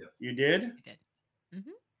 Yes. You did? I did.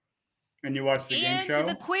 Mm-hmm. And you watched the game show?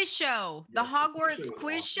 The quiz show. The Hogwarts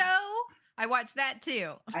quiz show. I watched that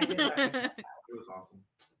too. I did watch that. It was awesome.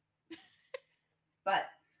 But,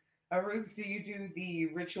 Aroogs, do you do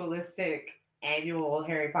the ritualistic annual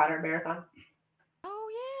Harry Potter marathon? Oh,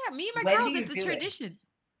 yeah. Me and my girls, it's a tradition.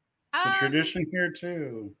 It's a tradition here,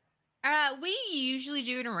 too. We usually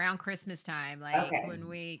do it around Christmas time. Like when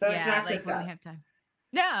we, so it's not just when we have time.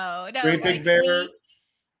 No. Great Big Bear.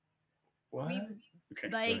 What? Okay.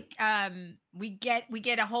 Like we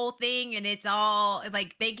get a whole thing, and it's all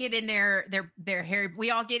like they get in their Harry,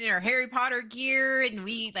 we all get in our Harry Potter gear, and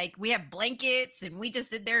we have blankets, and we just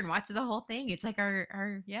sit there and watch the whole thing. It's like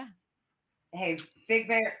our yeah. Hey, Big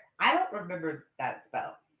Bear, I don't remember that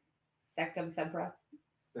spell. Sectum Sempra?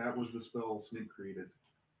 That was the spell Snape created.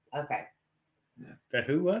 Okay. Yeah. That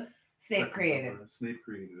who what? Snape Sectum created. Sempra. Snape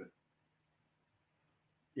created it.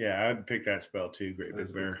 Yeah, I'd pick that spell too. Great That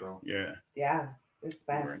is Big a good Bear. spell. Yeah. Yeah, it's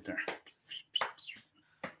best. Right there.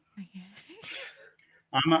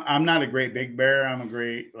 I'm not a great big bear. I'm a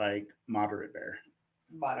great like moderate bear.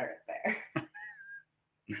 Moderate bear.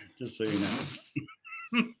 Just so you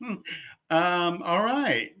know. All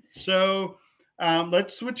right. So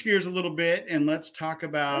let's switch gears a little bit and let's talk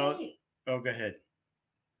about. Wait, Oh, go ahead.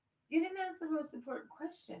 you didn't ask the most important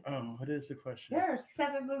question. Oh, what is the question? There are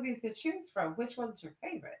 7 movies to choose from. Which one's your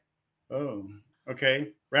favorite? Oh,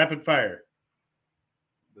 okay. Rapid fire.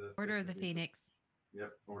 Order of the Phoenix.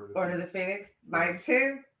 Yep. Order of the Phoenix. Mine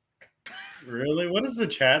too. Really? What does the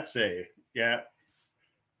chat say? Yeah.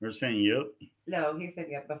 We're saying yep. No, he said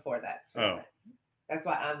yep before that. So Oh. That's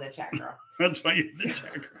why I'm the chat girl. That's why you're the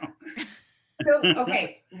chat girl. So,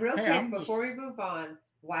 okay, real Hey, quick I'm before we move on,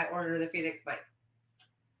 why Order of the Phoenix, Mike?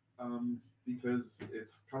 Because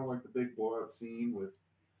it's kind of like the big blowout scene with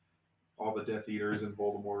all the Death Eaters and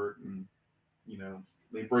Voldemort, and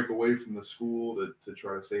they break away from the school to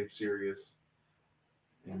try to save Sirius,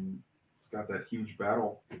 and it's got that huge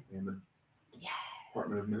battle in the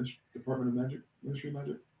Department of Magic, Ministry of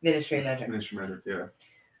Magic, yeah.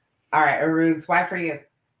 All right, Arugs, why for you?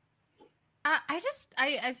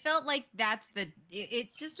 I felt like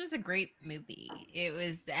it just was a great movie. It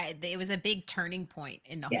was a big turning point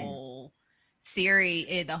in the whole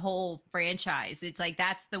series, the whole franchise. It's like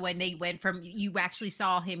that's the when they went from, you actually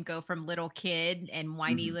saw him go from little kid and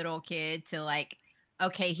whiny little kid to like,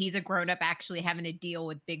 okay, he's a grown up actually having to deal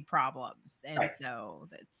with big problems. And so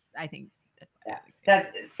I think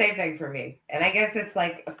that's the same thing for me. And I guess it's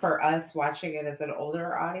like for us watching it as an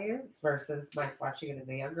older audience versus Mike watching it as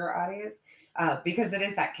a younger audience, because it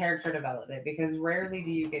is that character development, because rarely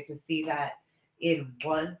do you get to see that in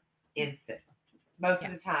one instant. Most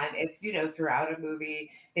of the time it's, throughout a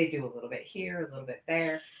movie, they do a little bit here, a little bit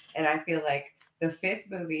there. And I feel like the 5th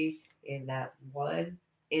movie, in that one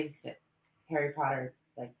instant, Harry Potter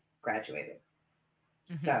like graduated.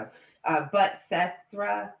 So, but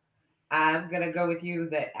Sethra, I'm going to go with you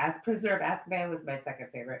that As Prisoner of Azkaban was my second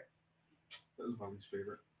favorite. That was my least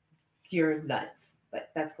favorite. You're nuts,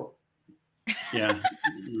 but that's cool. Yeah.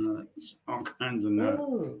 Nuts. All kinds of nuts.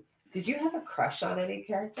 Ooh. Did you have a crush on any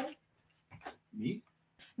character? Me?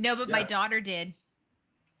 No, but my daughter did.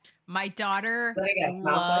 My daughter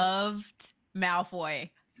loved Malfoy.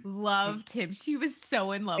 Loved him. She was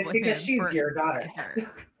so in love with him. Because she's your daughter.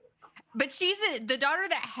 But she's the daughter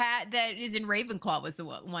that is in Ravenclaw was the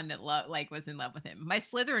one that was in love with him. My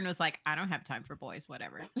Slytherin was like, I don't have time for boys,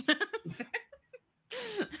 whatever.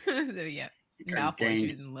 So yeah, Malfoy. She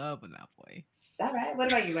was in love with Malfoy. All right. What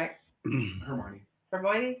about you, Mike? Hermione.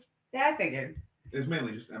 Hermione? Yeah, I figured. It's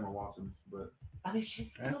mainly just Emma Watson, but I mean,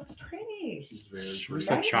 she's so pretty. She's very She pretty.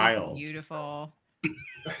 was a child. Beautiful.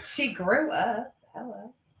 She grew up.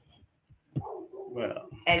 Hello. Well.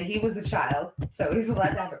 And he was a child, so he's allowed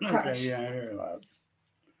to have a crush. Okay, yeah, you're allowed.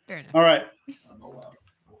 Fair enough. All right. I'm allowed.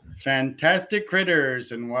 Fantastic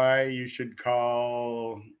Critters and why you should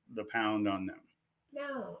call the pound on them.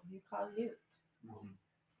 No, you call Newt.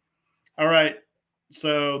 All right.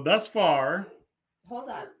 So thus far. Hold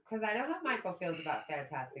on, because I know how Michael feels about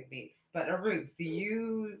Fantastic Beasts. But Aroops, do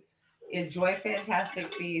you enjoy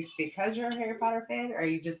Fantastic Beasts because you're a Harry Potter fan, or are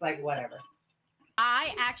you just like whatever?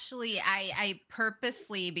 I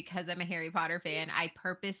purposely, because I'm a Harry Potter fan, I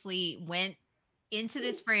purposely went into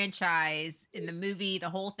this franchise, in the movie, the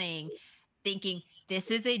whole thing, thinking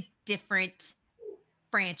this is a different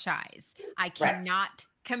franchise. I cannot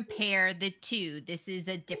compare the two. This is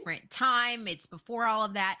a different time. It's before all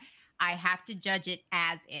of that. I have to judge it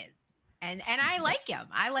as is. And I like him.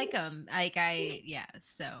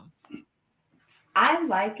 So. I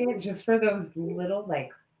like it just for those little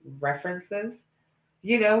like references,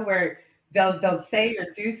 where they'll say or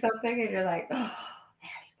do something and you're like, oh,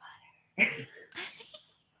 Harry Potter.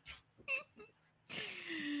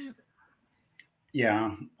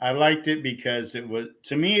 Yeah, I liked it because it was,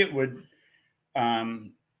 to me, it would,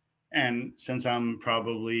 and since I'm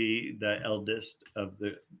probably the eldest of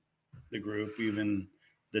the group, even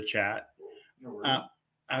the chat,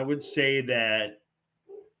 I would say that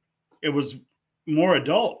it was more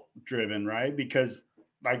adult driven, right? Because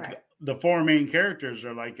the 4 main characters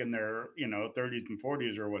are like in their 30s and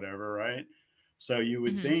 40s or whatever, right? So you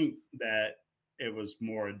would Mhm. think that it was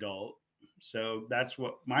more adult. So that's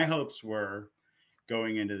what my hopes were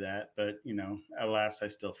going into that. But, alas, I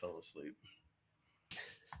still fell asleep.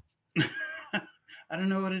 I don't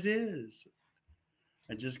know what it is.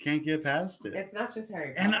 I just can't get past it. It's not just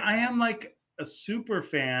Harry Potter. And I am like a super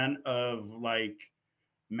fan of like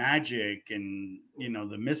magic and,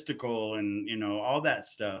 the mystical and, all that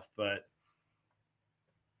stuff. But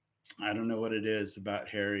I don't know what it is about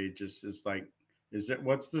Harry. Just is like,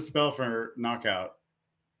 what's the spell for knockout?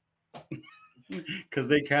 Because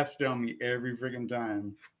they cast it on me every freaking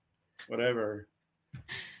time. Whatever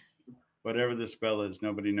the spell is,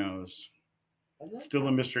 nobody knows. Still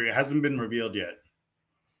a mystery. It hasn't been revealed yet.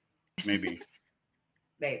 Maybe.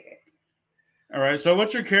 Maybe. All right. So,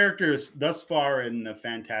 what's your characters thus far in the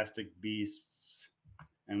Fantastic Beasts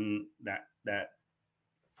and that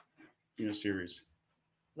series?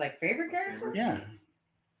 Like favorite character? Yeah.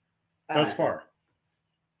 Thus far.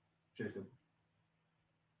 Jacob.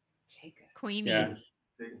 Queenie. Yeah.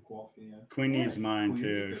 Jacob Kowalski, yeah. Queenie's mine Queenie's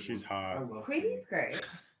a too. good She's one. hot. I love Queenie's great.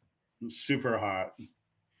 Super hot.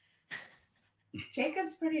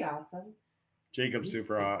 Jacob's pretty awesome. Jacob's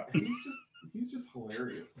super hot. He's just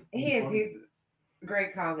hilarious. He is. He's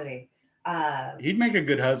great comedy. He'd make a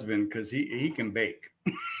good husband because he can bake.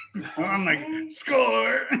 I'm like,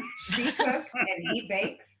 score. She cooks and he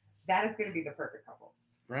bakes. That is going to be the perfect couple.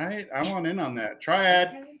 Right? I want in on that.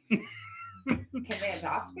 Triad. Okay. Can they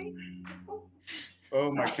adopt me? That's cool.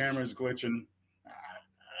 Oh, my camera's glitching.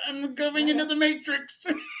 I'm going into the Matrix.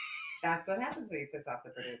 That's what happens when you piss off the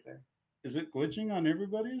producer. Is it glitching on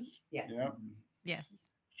everybody's? Yes. Yep. Yes.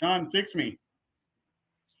 Sean, fix me.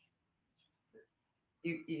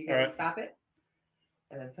 You gotta stop it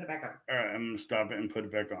and then put it back on. All right, I'm going to stop it and put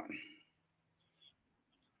it back on.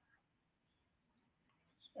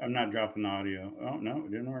 I'm not dropping the audio. Oh, no,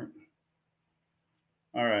 it didn't work.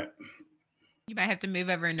 All right. You might have to move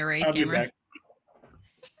over into Ray's I'll be camera. back.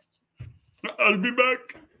 I'll be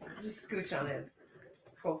back. Just scooch on in.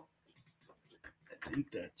 It's cool. I think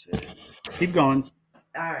that's it. Keep going.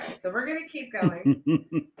 All right, so we're gonna keep going.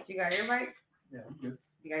 You got your mic? Yeah, I'm good.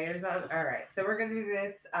 You got yours on? All right, so we're gonna do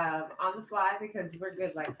this on the fly because we're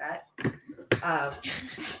good like that.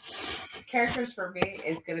 Characters for me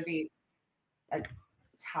is gonna be a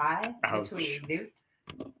tie between Newt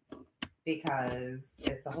because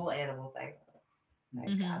it's the whole animal thing.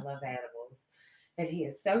 Like, I love animals, and he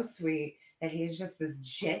is so sweet, and he is just this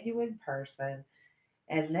genuine person.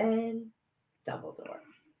 And then Dumbledore.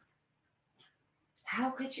 How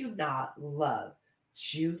could you not love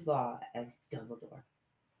Jude Law as Dumbledore?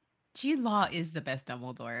 Jude Law is the best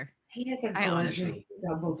Dumbledore. He is a gorgeous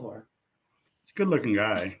Dumbledore. He's a good-looking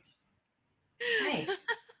guy. Right.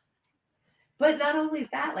 But not only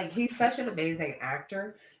that, like he's such an amazing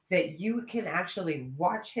actor that you can actually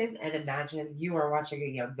watch him and imagine you are watching a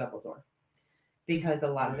young Dumbledore. Because a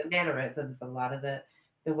lot of the mannerisms, a lot of the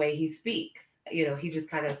way he speaks, he just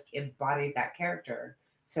kind of embodied that character.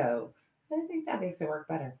 So I think that makes it work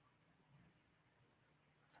better.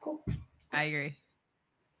 It's cool. I agree.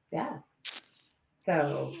 Yeah.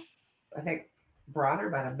 So I think Bronner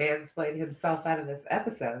might have mansplained himself out of this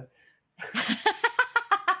episode.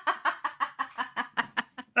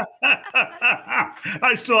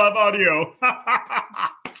 I still have audio.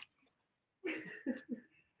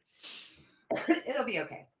 It'll be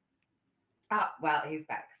okay. Oh, well, he's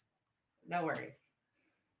back. No worries.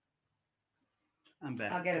 I'm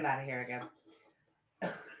back. I'll get him out of here again.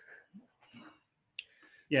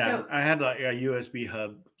 Yeah, So- I had like a USB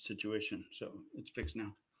hub situation, so it's fixed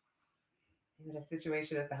now. You had a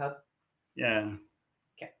situation at the hub. Yeah.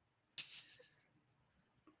 Okay.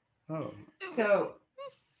 Oh, So,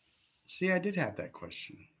 see, I did have that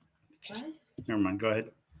question. what? Never mind. Go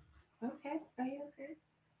ahead. Okay. Are you okay?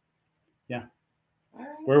 Yeah. All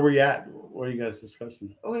right. Where were you at? What are you guys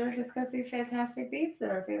discussing? We were discussing Fantastic Beasts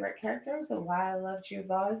and our favorite characters and why I love Jude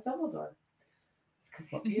Law as Dumbledore. It's because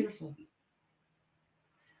he's beautiful.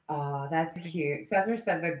 Oh, that's cute. Cesar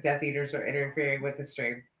said the Death Eaters are interfering with the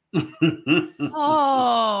stream.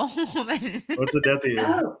 Oh. What's a Death Eater?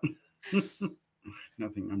 Oh,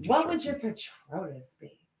 Nothing. I'm just what would your joking. Patronus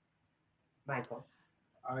be, Michael?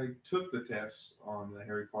 I took the test on the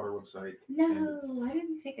Harry Potter website. No, and it's- I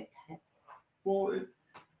didn't take a test. Well,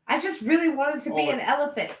 I just really wanted to be Oh, an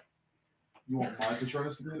elephant. you want my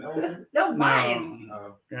Patronus to be an elephant? No, mine.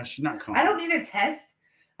 No. Yeah, she's not calm. I don't need a test.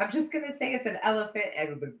 I'm just going to say it's an elephant and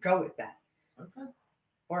we would go with that. Okay.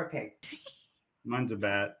 Or a pig. Mine's a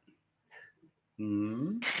bat.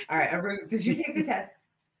 Hmm. All right, Aruz, did you take the test?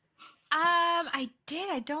 I did.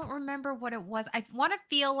 I don't remember what it was. I want to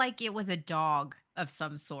feel like it was a dog of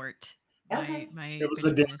some sort. Okay. My It was a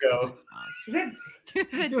protagonist dingo. Is it?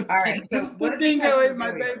 is a All right. dog. So It was what the if these dingo are ate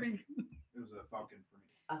my familiars? baby. It was a falcon for me.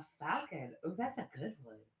 A falcon. Oh, that's a good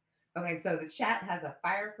one. Okay, so the chat has a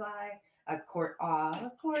firefly, a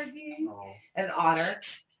corgi, Oh, an otter.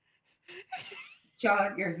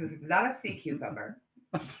 John, yours is not a sea cucumber.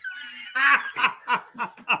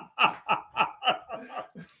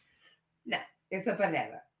 No, it's a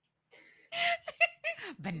banana.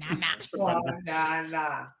 Banana. It's a banana.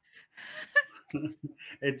 Banana.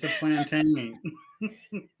 It's a plantain.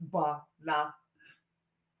 Banana.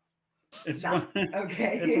 It's Nah, one.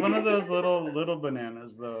 Okay. It's one of those little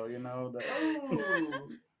bananas, though. You know Ooh,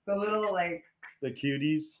 the little like the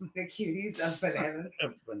cuties the cuties of bananas.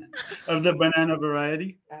 of the banana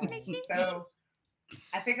variety. So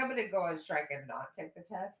I think I'm gonna go on strike and not take the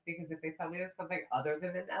test because if they tell me it's something other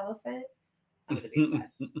than an elephant, I'm gonna be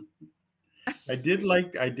sad. I did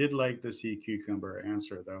like the sea cucumber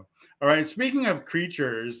answer though. All right. Speaking of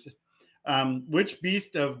creatures, which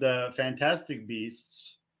beast of the Fantastic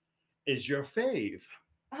Beasts is your fave?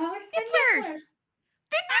 Oh, it's Niffler.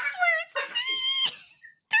 the Nifflers.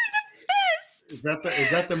 The Nifflers. They're the best. Is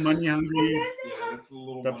that the money hungry? yeah, that's the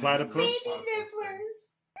little The money platypus? hungry Baby platypus thing.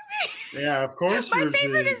 Nifflers. Yeah, of course. My yours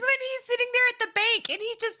favorite is. is when he's sitting there at the bank and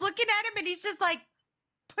he's just looking at him and he's just like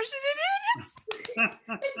pushing it in.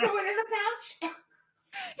 It's going in the pouch.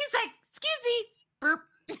 He's like, "Excuse me." Burp.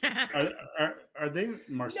 Are they No,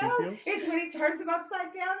 marsupials? it's when he turns him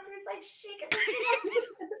upside down and he's like shaking the shit out of him.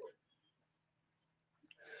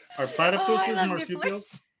 Are Oh, I platypuses love marsupials?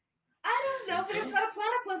 Nifflers. I don't know, but it's not a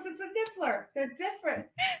platypus, it's a niffler. They're different.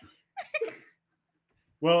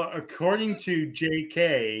 Well, according to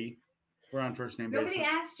JK, we're on first name Nobody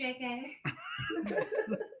basis. asked JK.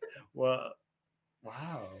 Well,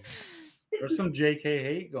 wow. There's some JK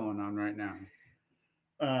hate going on right now.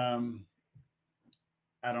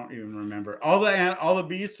 I don't even remember. All the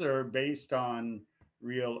beasts are based on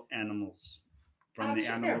real animals from I'm the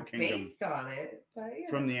sure animal they're kingdom. based on it, but you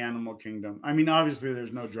From know. the animal kingdom. I mean, obviously,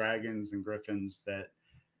 there's no dragons and griffins that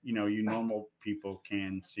you Right. normal people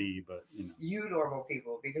can see, but You normal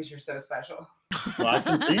people, because you're so special. Well, I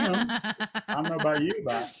can see 'em. I don't know about you,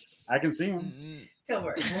 but I can see them. Don't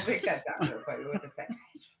worry, we'll make that doctor appointment with a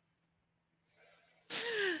psychiatrist.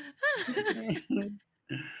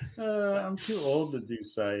 I'm too old to do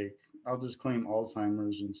psych. I'll just claim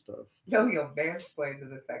Alzheimer's and stuff. No, you'll mansplain to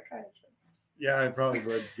the psychiatrist. Yeah, I probably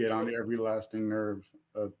would get on the everlasting nerve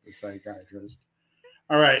of the psychiatrist.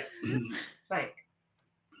 All right. Mike,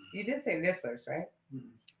 you did say nifflers, right?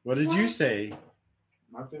 What did you What? say?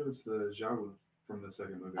 My favorite's the Jawu from the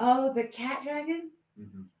second movie. Oh, the cat dragon?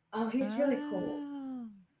 Mhm. Oh, he's really cool. Oh,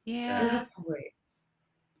 You're yeah. the point.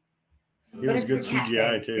 It was it's good the cat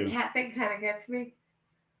CGI thing. too. The cat thing kind of gets me.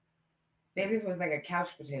 Maybe if it was like a couch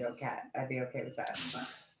potato cat, I'd be okay with that.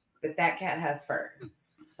 But that cat has fur,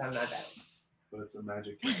 so I'm not down. But it's a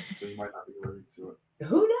magic cat, so you might not be allergic to it.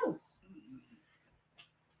 Who knows?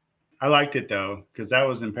 I liked it though, because that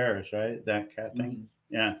was in Paris, right? That cat thing. Mhm.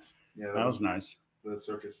 Yeah, Yeah, that was nice. the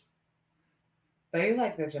circus. But you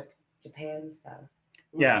like the Japan stuff.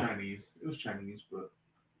 It was Yeah. Chinese. It was Chinese, but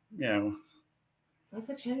Yeah. What's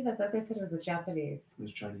the Chinese? I thought they said it was a Japanese. it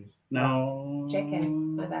was Chinese. No. JK,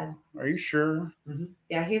 my bad. Are you sure?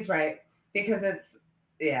 Yeah, he's right. Because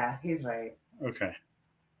he's right. Okay.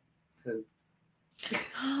 Poop.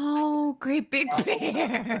 Oh, great big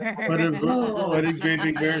bear. What did Great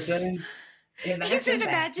Big Bear say? Imagine that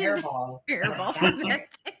imagine the hairball. Hairball.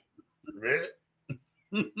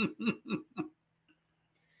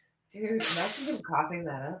 Dude, imagine him coughing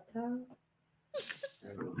that up though.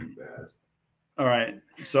 That would be bad. All right.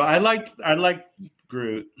 So I liked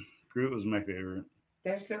Groot. Groot was my favorite.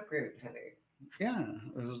 There's no Groot, honey. Yeah,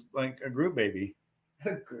 it was like a Groot baby.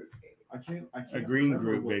 A Groot. I can't A green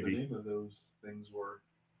remember Groot what baby. the name of those things were.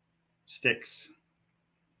 Sticks.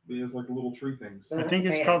 But it's like little tree things. No, I that's think a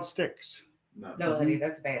it's band. called Sticks. No, No, honey,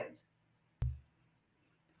 that's a band.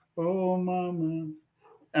 Oh, mama.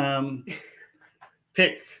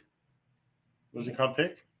 Pick. Was it called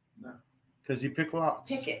Pick? No. Because he picked locks.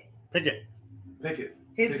 Picket. Picket. Picket.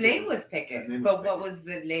 His Picket. name was His Picket, name was but what Picket. was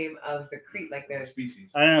the name of the creek? Like the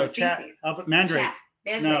Species. I don't know. The Chat. species. I'll put Mandrake. Chat.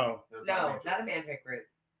 Mandrake. No. That was No, Mandrake. not a mandrake root.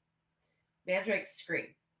 Mandrake scream.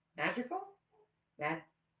 Magical? Magical?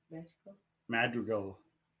 Madrigal.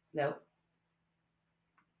 Nope.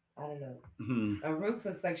 I don't know. Hmm. Rooks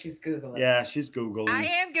looks like she's Googling. Yeah, she's Googling. I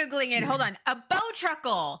am Googling it. Hold on. A bow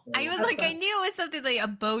truckle. I was like, I knew it was something like a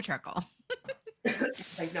bow truckle.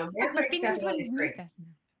 Like, no, My mandrake fingers definitely wouldn't move scream. fast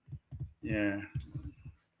enough. Yeah.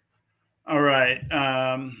 All right.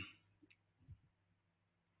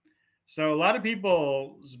 So a lot of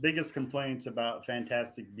people's biggest complaints about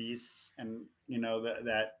Fantastic Beasts and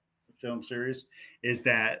that film series is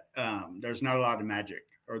that there's not a lot of magic,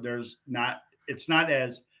 or it's not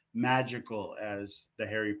as magical as the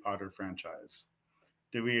Harry Potter franchise.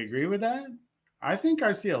 Do we agree with that? I think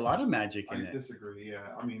I see a lot of magic in I it. disagree.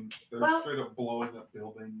 Yeah, I mean, they're Well- straight up blowing up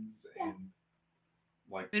buildings and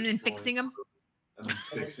like And then destroying fixing them. and then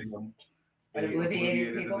fixing them. And They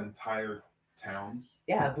obliviating people. an entire town.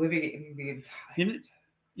 Yeah, obliviating the entire.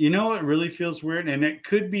 You know what really feels weird, and it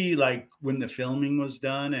could be like when the filming was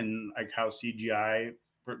done and like how CGI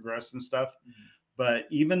progressed and stuff. Mhm. But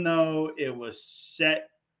even though it was set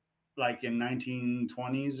like in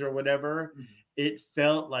 1920s or whatever, Mhm. it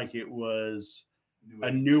felt like it was New a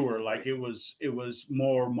age. newer, like it was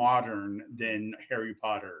more modern than Harry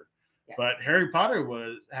Potter. Yeah. But Harry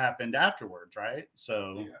Potter happened afterwards, right?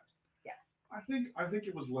 So Yeah. I think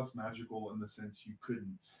it was less magical in the sense you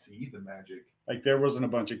couldn't see the magic. like there wasn't a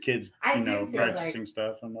bunch of kids, I do feel practicing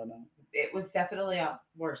stuff and whatnot. It was definitely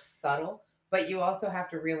more subtle, but you also have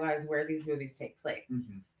to realize where these movies take place.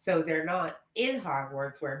 Mm-hmm. So they're not in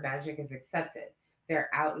Hogwarts where magic is accepted. They're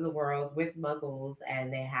out in the world with muggles,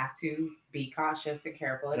 and they have to be cautious and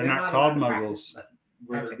careful. And They're not allowed called to practice muggles.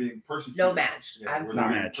 Where Magic. they're being persecuted. No match. Yeah, I'm where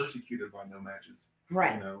sorry. they're match. being persecuted by no matches.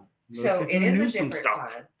 Right. You know. So Look at it the is a Newsom different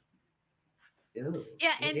stuff. time. Ooh,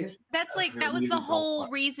 Yeah, it and is. that's like Yeah, that was we the don't whole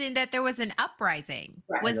fight. reason that there was an uprising.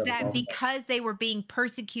 Right. Was Yeah, that well- because they were being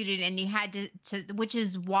persecuted and you had to which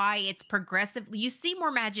is why it's progressive. You see more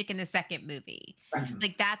magic in the second movie. Mhm.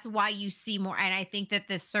 Like that's why you see more, and I think that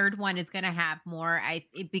the third one is going to have more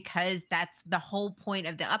because that's the whole point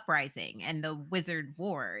of the uprising and the wizard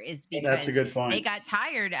war is because That's a good point. they got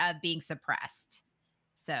tired of being suppressed.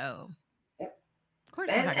 So Yep. of course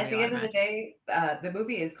there's And not gonna at be a the lot end of of the magic. day, the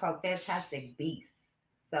movie is called Fantastic Beasts.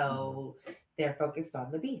 So they're focused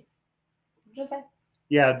on the beasts. Just saying.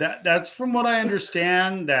 Yeah, that's from what I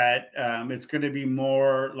understand that it's going to be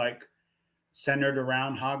more like centered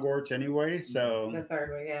around Hogwarts anyway. The So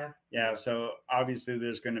third one, yeah. yeah, so obviously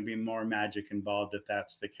there's going to be more magic involved if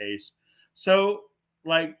that's the case. So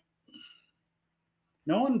like,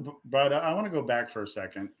 no one brought up. I want to go back for a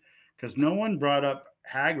second because no one brought up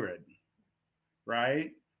Hagrid,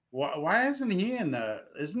 right? Why isn't he in the?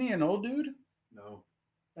 Isn't he an old dude? No,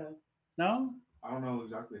 No. I don't know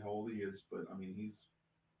exactly how old he is, but I mean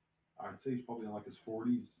I'd say he's probably in like his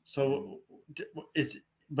 40s. So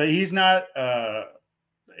but he's not a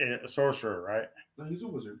sorcerer, right? No, he's a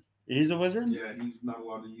wizard. He's a wizard. Yeah, he's not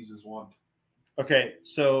allowed to use his wand. Okay,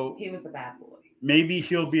 so He was a bad boy. maybe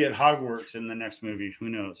he'll be at Hogwarts in the next movie. Who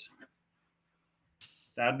knows?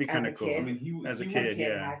 That'd be As kind a of cool. kid? I mean, he As a he kid, was,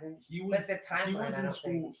 yeah. Hagrid. He was, But the timeline, he was I in don't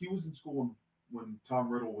school. think. He was in school when Tom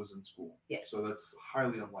Riddle was in school. Yes. So that's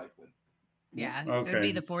highly unlikely. Yeah, it Okay. would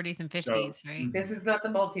be the 40s and 50s, right? This is not the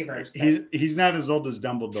multiverse. thing. He's not as old as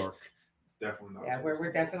Dumbledore. Definitely not. Yeah,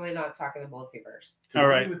 we're definitely not talking the multiverse. 'Cause All I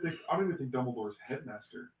right. don't even think Dumbledore's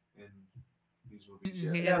headmaster in these movies Mm-mm,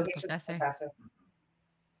 yet. he is No, a he's just a professor. professor.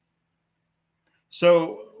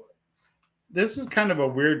 So this is kind of a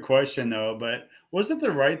weird question though, but was it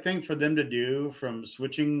the right thing for them to do from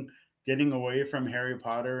getting away from Harry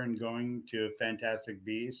Potter and going to Fantastic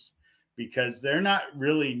Beasts? Because they're not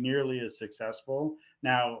really nearly as successful.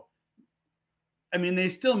 Now, I mean, they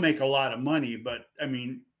still make a lot of money, but I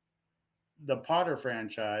mean, the Potter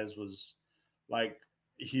franchise was like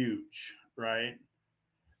huge, right?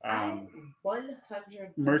 I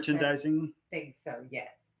 100% Merchandising. think so, yes.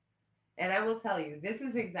 And I will tell you, this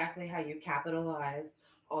is exactly how you capitalize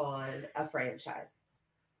on a franchise.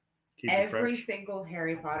 Keep it Every fresh. single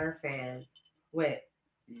Harry Potter fan with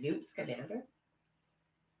Newt Scamander,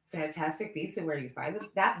 Fantastic Beasts and Where You Find Them,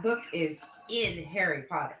 that book is in Harry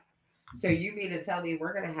Potter. So you mean to tell me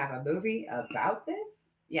we're going to have a movie about this?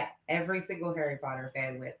 Yeah, every single Harry Potter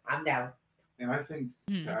fan with, I'm down. And I think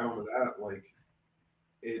Hmm. to add on to that, like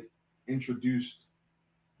it introduced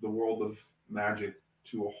the world of magic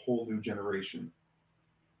to a whole new generation.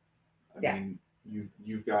 Yeah. I mean,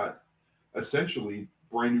 you've got essentially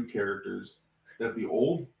brand new characters that the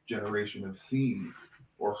old generation have seen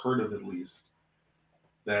or heard of at least,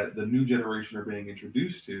 that the new generation are being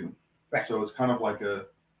introduced to. Right. So it's kind of like a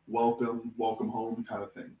welcome home kind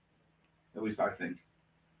of thing. At least I think.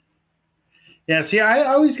 Yeah, see, I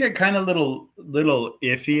always get kind of little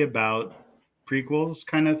iffy about prequels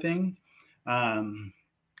kind of thing.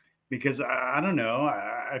 Because I don't know.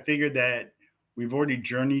 I figured that we've already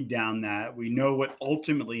journeyed down that. We know what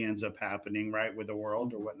ultimately ends up happening, right, with the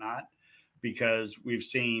world or whatnot, because we've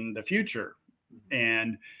seen the future.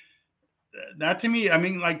 And that to me, I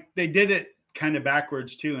mean, like they did it kind of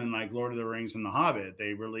backwards too. In like Lord of the Rings and The Hobbit,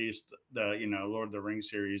 they released the Lord of the Rings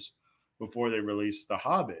series before they released The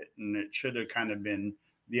Hobbit, and it should have kind of been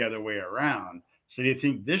the other way around. So do you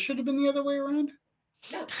think this should have been the other way around?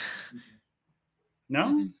 No. No.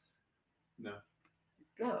 Mm-hmm. No.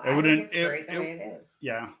 No, It I wouldn't- think it's great the way it is.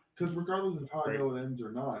 Yeah. Because regardless of how I Right. know it ends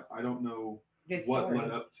or not, I don't know This what story.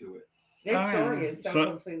 led up to it. This Oh, story yeah. is so So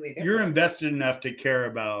completely different. You're invested enough to care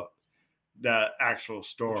about the actual The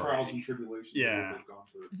story. trials and tribulations Yeah. of what they've gone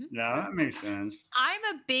through. Yeah, that makes sense. I'm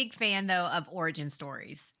a big fan though of origin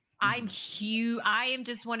stories. I'm huge. I am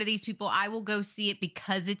just one of these people. I will go see it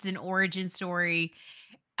because it's an origin story,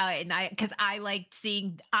 because I like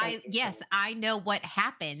seeing. Thank you, Yes, Shannon. I know what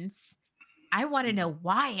happens. I want to know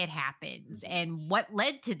why it happens and what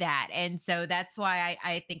led to that, and so that's why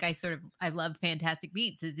I think I love Fantastic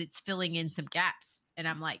Beasts, is it's filling in some gaps, and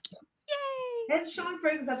I'm like, yay! And Sean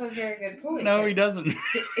brings up a very good point. No, he doesn't.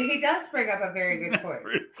 He does bring up a very good point.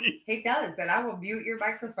 Really. He does, and I will mute your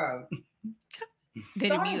microphone. Then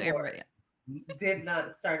Star mute everybody Wars did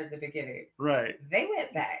not start at the beginning. Right, They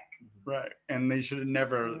went back. right. And they should have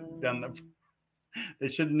never done the. They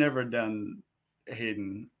should have never done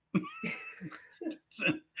Hayden.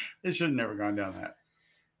 They should have never gone down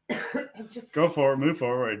that. Just Go forward, move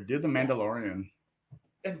forward, do the Mandalorian.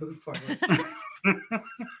 and move forward.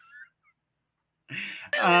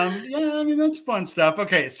 Yeah, I mean that's fun stuff.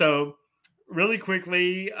 Okay, so really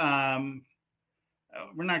quickly,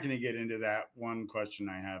 we're not going to get into that one question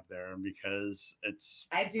I have there because it's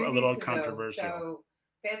I do a need little to controversial. know. So,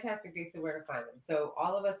 Fantastic Beasts and where to find them. So,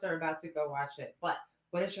 all of us are about to go watch it. But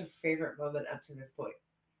what is your favorite moment up to this point?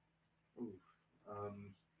 Ooh,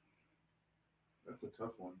 that's a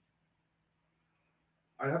tough one.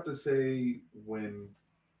 I have to say, when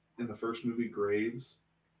in the first movie, Graves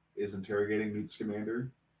is interrogating Newt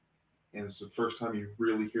Scamander, and it's the first time you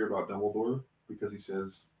really hear about Dumbledore because he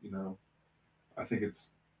says, I think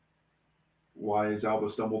it's, why is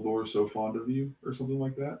Albus Dumbledore so fond of you, or something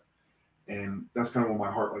like that. And that's kind of when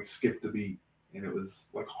my heart like skipped a beat, and it was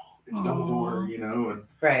like, oh, it's Dumbledore, and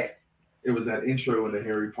Right. it was that intro into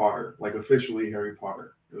Harry Potter, like officially Harry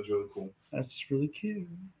Potter. It was really cool. That's really cute.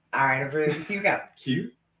 All right, Bruce, you go.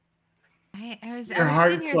 Cute. I was Your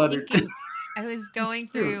heart sitting here fluttered. thinking, I was going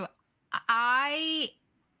true. through. I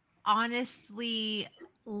honestly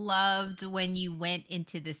loved when you went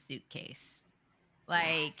into the suitcase.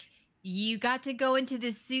 Like you got to go into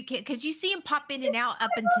the suitcase because you see him pop in and out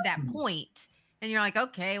up until that point, and you're like,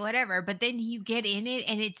 okay, whatever. But then you get in it,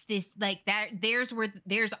 and it's this like that. There's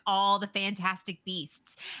all the Fantastic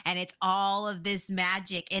Beasts, and it's all of this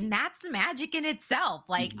magic, and that's the magic in itself.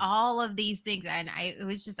 Like all of these things, and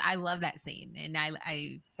I love that scene, and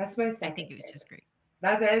That's my second. I think it was just great.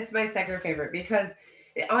 That is my second favorite because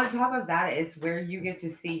on top of that, it's where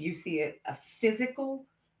you see a physical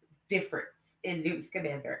difference in Newt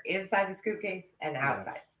Scamander inside the suitcase and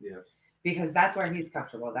outside. Yes. Because that's where he's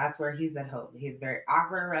comfortable. That's where he's at home. He's very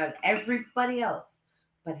awkward around everybody else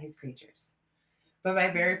but his creatures. But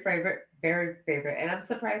my very favorite, and I'm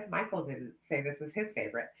surprised Michael didn't say this is his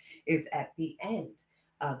favorite, is at the end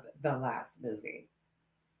of the last movie.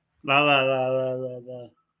 La la la la la la.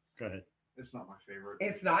 Go ahead. It's not my favorite.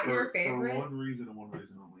 It's not your favorite? For one reason and one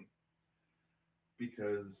reason only.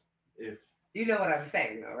 Because if You know what I'm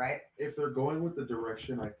saying, though, right? if they're going with the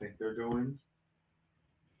direction I think they're going,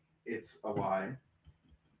 it's a lie.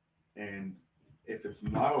 And if it's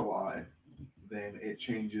not a lie, then it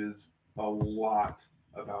changes a lot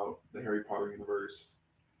about the Harry Potter universe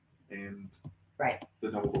and Right. the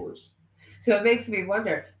Dumbledores. So it makes me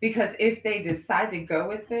wonder, because if they decide to go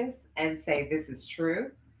with this and say this is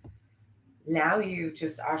true, now you've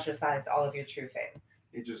just ostracized all of your true fans.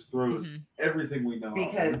 It just throws everything we know out the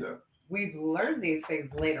Because window. we've learned these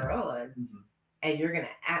things later on, and you're gonna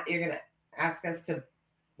ask us to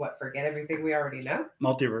forget everything we already know?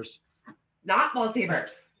 Multiverse. Not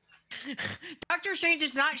multiverse, Doctor Strange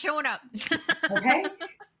is not showing up. okay?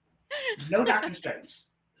 No Doctor Strange,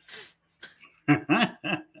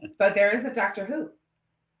 but there is a Doctor Who.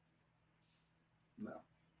 No.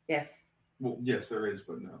 Yes, Well, yes, there is,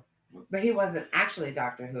 but no. but he wasn't actually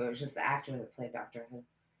Doctor Who. It was just the actor that played Doctor Who.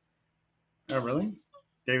 Oh, really?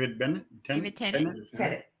 David Bennett? David Tennant.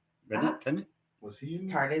 Tennant. Bennett? Tennant? Was he in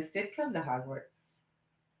TARDIS did come to Hogwarts.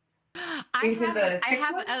 I He's in have, the a, I sixth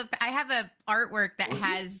have one? a I have a artwork that Was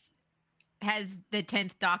he? has the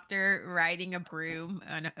 10th Doctor riding a broom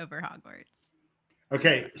over Hogwarts.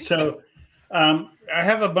 Okay, so I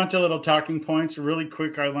have a bunch of little talking points. Really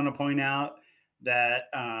quick, I want to point out that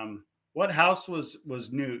what house was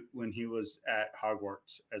Newt when he was at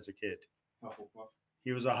Hogwarts as a kid? Hufflepuff?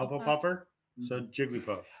 He was a Hufflepuffer? So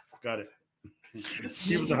Jigglypuff. Got it.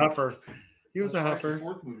 He was a huffer. He was a That's the huffer.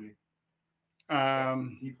 fourth movie.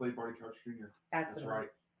 He played Barty Crouch Jr. That's That's what it right. was.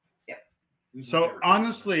 Yep. He's my So favorite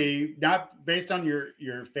honestly, not based on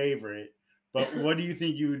your favorite, but what do you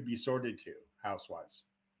think you would be sorted to house-wise?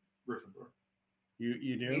 character. Gryffindor.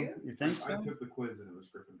 You do? You? You think so? I took the quiz and it was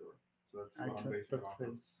Gryffindor. So that's I what I'm took basing the it off of.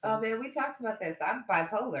 quiz. Oh man, we talked about this. I'm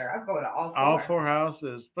bipolar. I'm going to all four. All four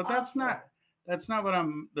houses, but All that's not. four. That's not what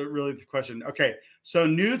I'm really the question. Okay, so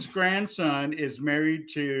Newt's grandson is married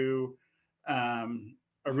to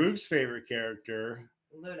Arug's favorite character,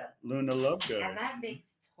 Luna. Lovegood. And that makes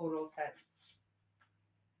total sense.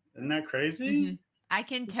 Isn't that crazy? Mhm. I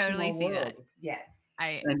can It's a totally small see that. world. Yes.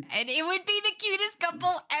 And it would be the cutest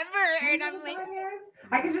couple ever. And I'm like,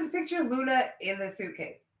 I can just picture Luna in the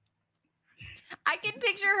suitcase. I can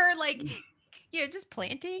picture her like, just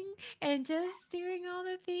planting and just doing all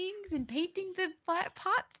the things and painting the pots.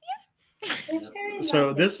 Yes. They're very So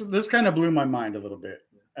lovely. this kind of blew my mind a little bit.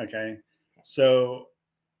 Okay, so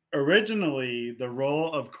originally the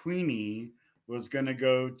role of Queenie was going to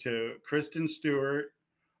go to Kristen Stewart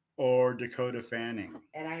or Dakota Fanning,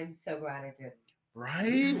 And I am so glad I did.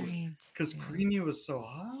 right? Because Queenie was so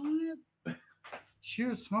hot. She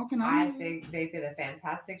was smoking hot. I think they did a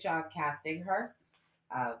fantastic job casting her.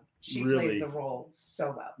 She Really? plays the role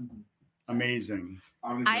so well. Amazing.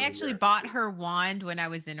 I actually bought her wand when I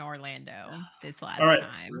was in Orlando this last All right.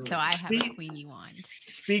 time. So I have a Queenie wand.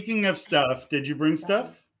 Speaking of stuff, did you bring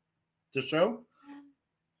stuff to show?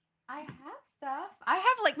 I have stuff. I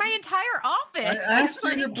have like my entire office. I asked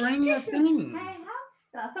you to bring a thing. I have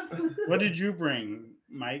stuff. What did you bring,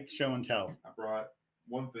 Mike? Show and tell. I brought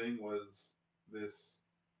one thing was this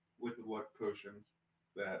liquid luck potion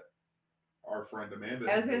that our friend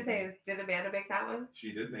Amanda. I was gonna say, did Amanda make that one?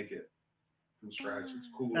 She did make it from scratch. It's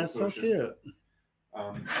a cool little That's so potion. cute.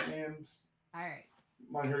 And All right.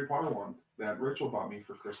 my Harry Potter one that Rachel bought me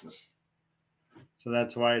for Christmas. So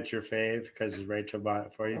that's why it's your fave, because Rachel bought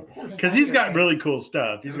it for you. Of course. Because he's got really cool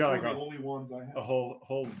stuff. He's Those got are like the a only ones I have.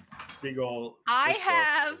 whole big old. I book.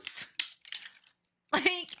 have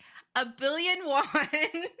like a billion wands.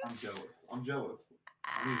 I'm jealous. I'm jealous.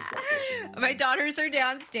 I need to start collecting more My wands. daughters are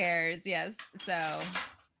downstairs. Yes. So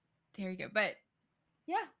there you go. But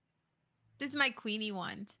yeah, this is my Queenie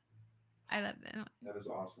wand. I love that. That is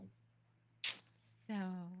awesome. So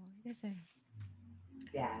this is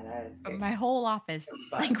Yeah, that is good. my whole office.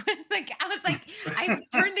 Like I was like, I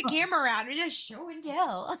turned the camera around and just show and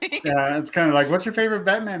tell. Yeah, it's kind of like, what's your favorite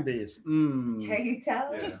Batman piece? Can you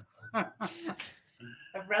tell? Yeah.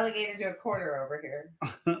 I'm relegated to a corner over here.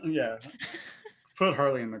 Yeah. Put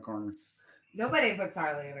Harley in the corner. Nobody puts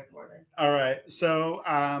Harley in a corner. All right. So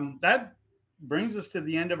that brings us to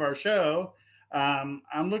the end of our show.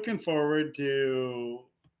 I'm looking forward to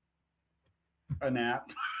a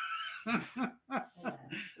nap.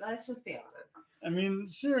 Let's just be honest. I mean,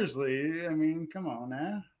 seriously. I mean, come on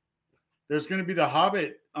now. There's going to be The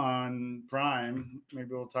Hobbit on Prime. Maybe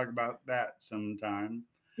we'll talk about that sometime.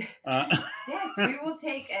 Yes, we will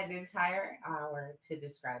take an entire hour to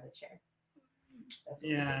describe a chair. That's what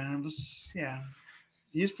Yeah, yeah.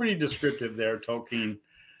 He's pretty descriptive there, Tolkien.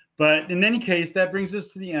 But in any case, that brings us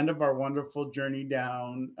to the end of our wonderful journey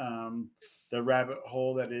down the rabbit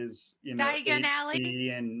hole that is, Diagon Alley?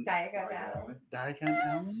 HP and Diagon Alley. Diagon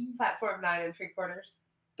Alley. Platform 9 3/4.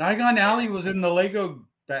 Diagon Alley was in the Lego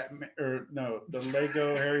Batman, or no, the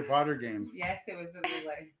Lego Harry Potter game. Yes, it was in the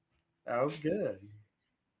way. That was good.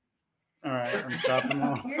 All right, I'm stopping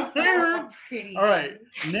now. You're so pretty. All right,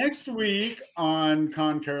 next week on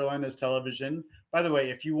ConCarolinas television. By the way,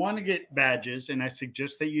 if you want to get badges, and I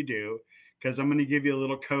suggest that you do, because I'm going to give you a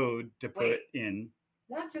little code to put Wait. in.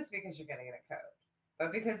 Not just because you're going to get a code,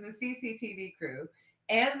 but because the CCtv crew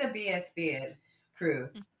and the BSBN crew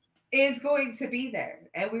is going to be there.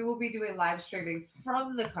 And we will be doing live streaming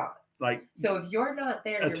from the con. Like So if you're not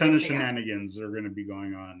there, a you're ton of missing out. shenanigans are going to be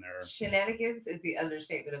going on there. Shenanigans is the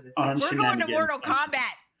understatement of this. On We're going to shenanigans. Mortal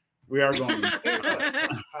Kombat. We are going. Combat.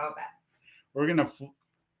 We're going to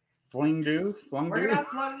flung do. We're gonna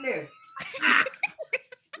flung new.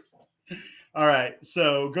 All right.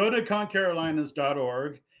 So go to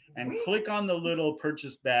ConCarolinas.org and Wait. click on the little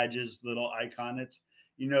purchase badges, little icon. It's,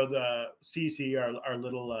 the CC, our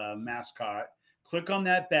little mascot. Click on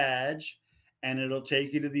that badge and it'll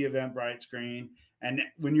take you to the Eventbrite screen. And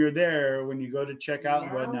when you're there, when you go to check out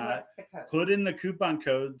and Now whatnot, what's the code? put in the coupon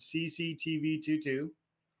code CCTV22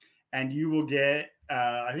 and you will get,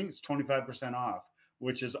 I think it's 25% off,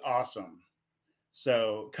 which is awesome.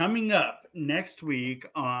 So coming up next week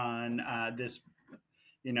on this,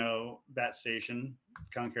 Bat Station,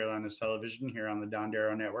 ConCarolinas Television here on the Don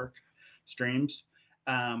Darrow Network streams,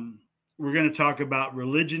 we're going to talk about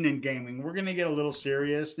religion and gaming. We're going to get a little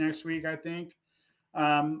serious next week, I think.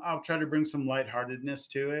 I'll try to bring some lightheartedness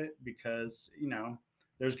to it because,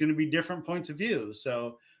 there's going to be different points of view.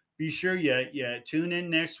 So be sure you tune in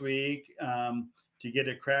next week to get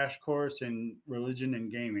a crash course in religion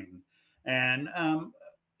and gaming. And,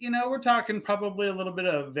 we're talking probably a little bit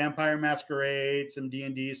of Vampire Masquerade, some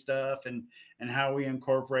D&D stuff, and how we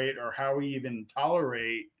incorporate or how we even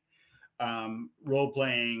tolerate role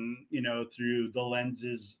playing, through the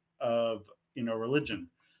lenses of, religion.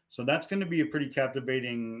 So that's going to be a pretty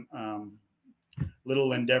captivating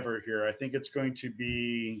little endeavor here. I think it's going to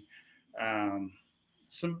be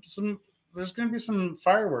some. There's going to be some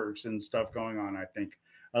fireworks and stuff going on. I think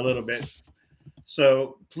a little bit.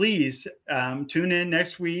 So please tune in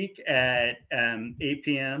next week at 8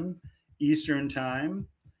 p.m. Eastern time,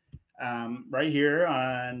 right here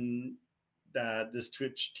on this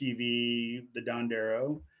Twitch TV, the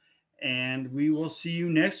Dondero. And we will see you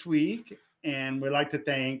next week. And we'd like to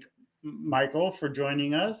thank Michael for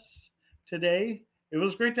joining us today. It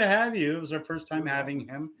was great to have you. It was our first time having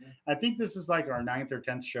him. I think this is like our 9th or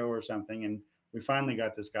 10th show or something. And we finally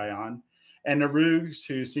got this guy on. And Narugs,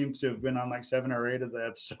 who seems to have been on like 7 or 8 of the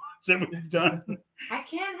episodes that we've done. I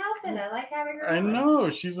can't help it. I like having her. I know.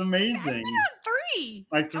 She's amazing. I've been on 3.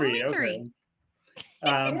 Like 3. Only Okay. 3.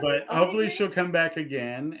 But hopefully she'll come back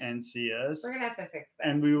again and see us. We're gonna have to fix that.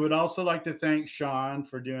 And we would also like to thank Sean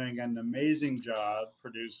for doing an amazing job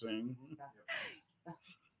producing.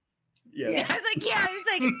 Yes. I was like, yeah. I was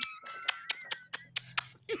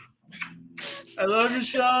like, I love you,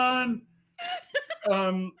 Sean.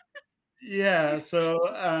 Yeah, so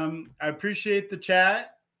I appreciate the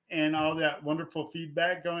chat and all that wonderful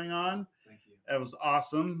feedback going on. Thank you. That was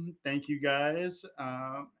awesome. Thank you guys.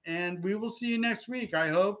 And we will see you next week. I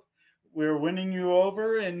hope we're winning you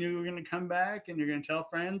over and you're going to come back and you're going to tell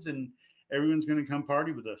friends and everyone's going to come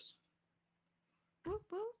party with us. boop,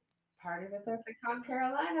 boop. Party with us at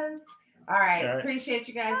ConCarolinas. All right. Appreciate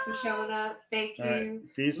you guys for showing up. Thank you. All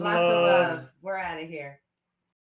right. Peace and Lots of love. love. We're out of here.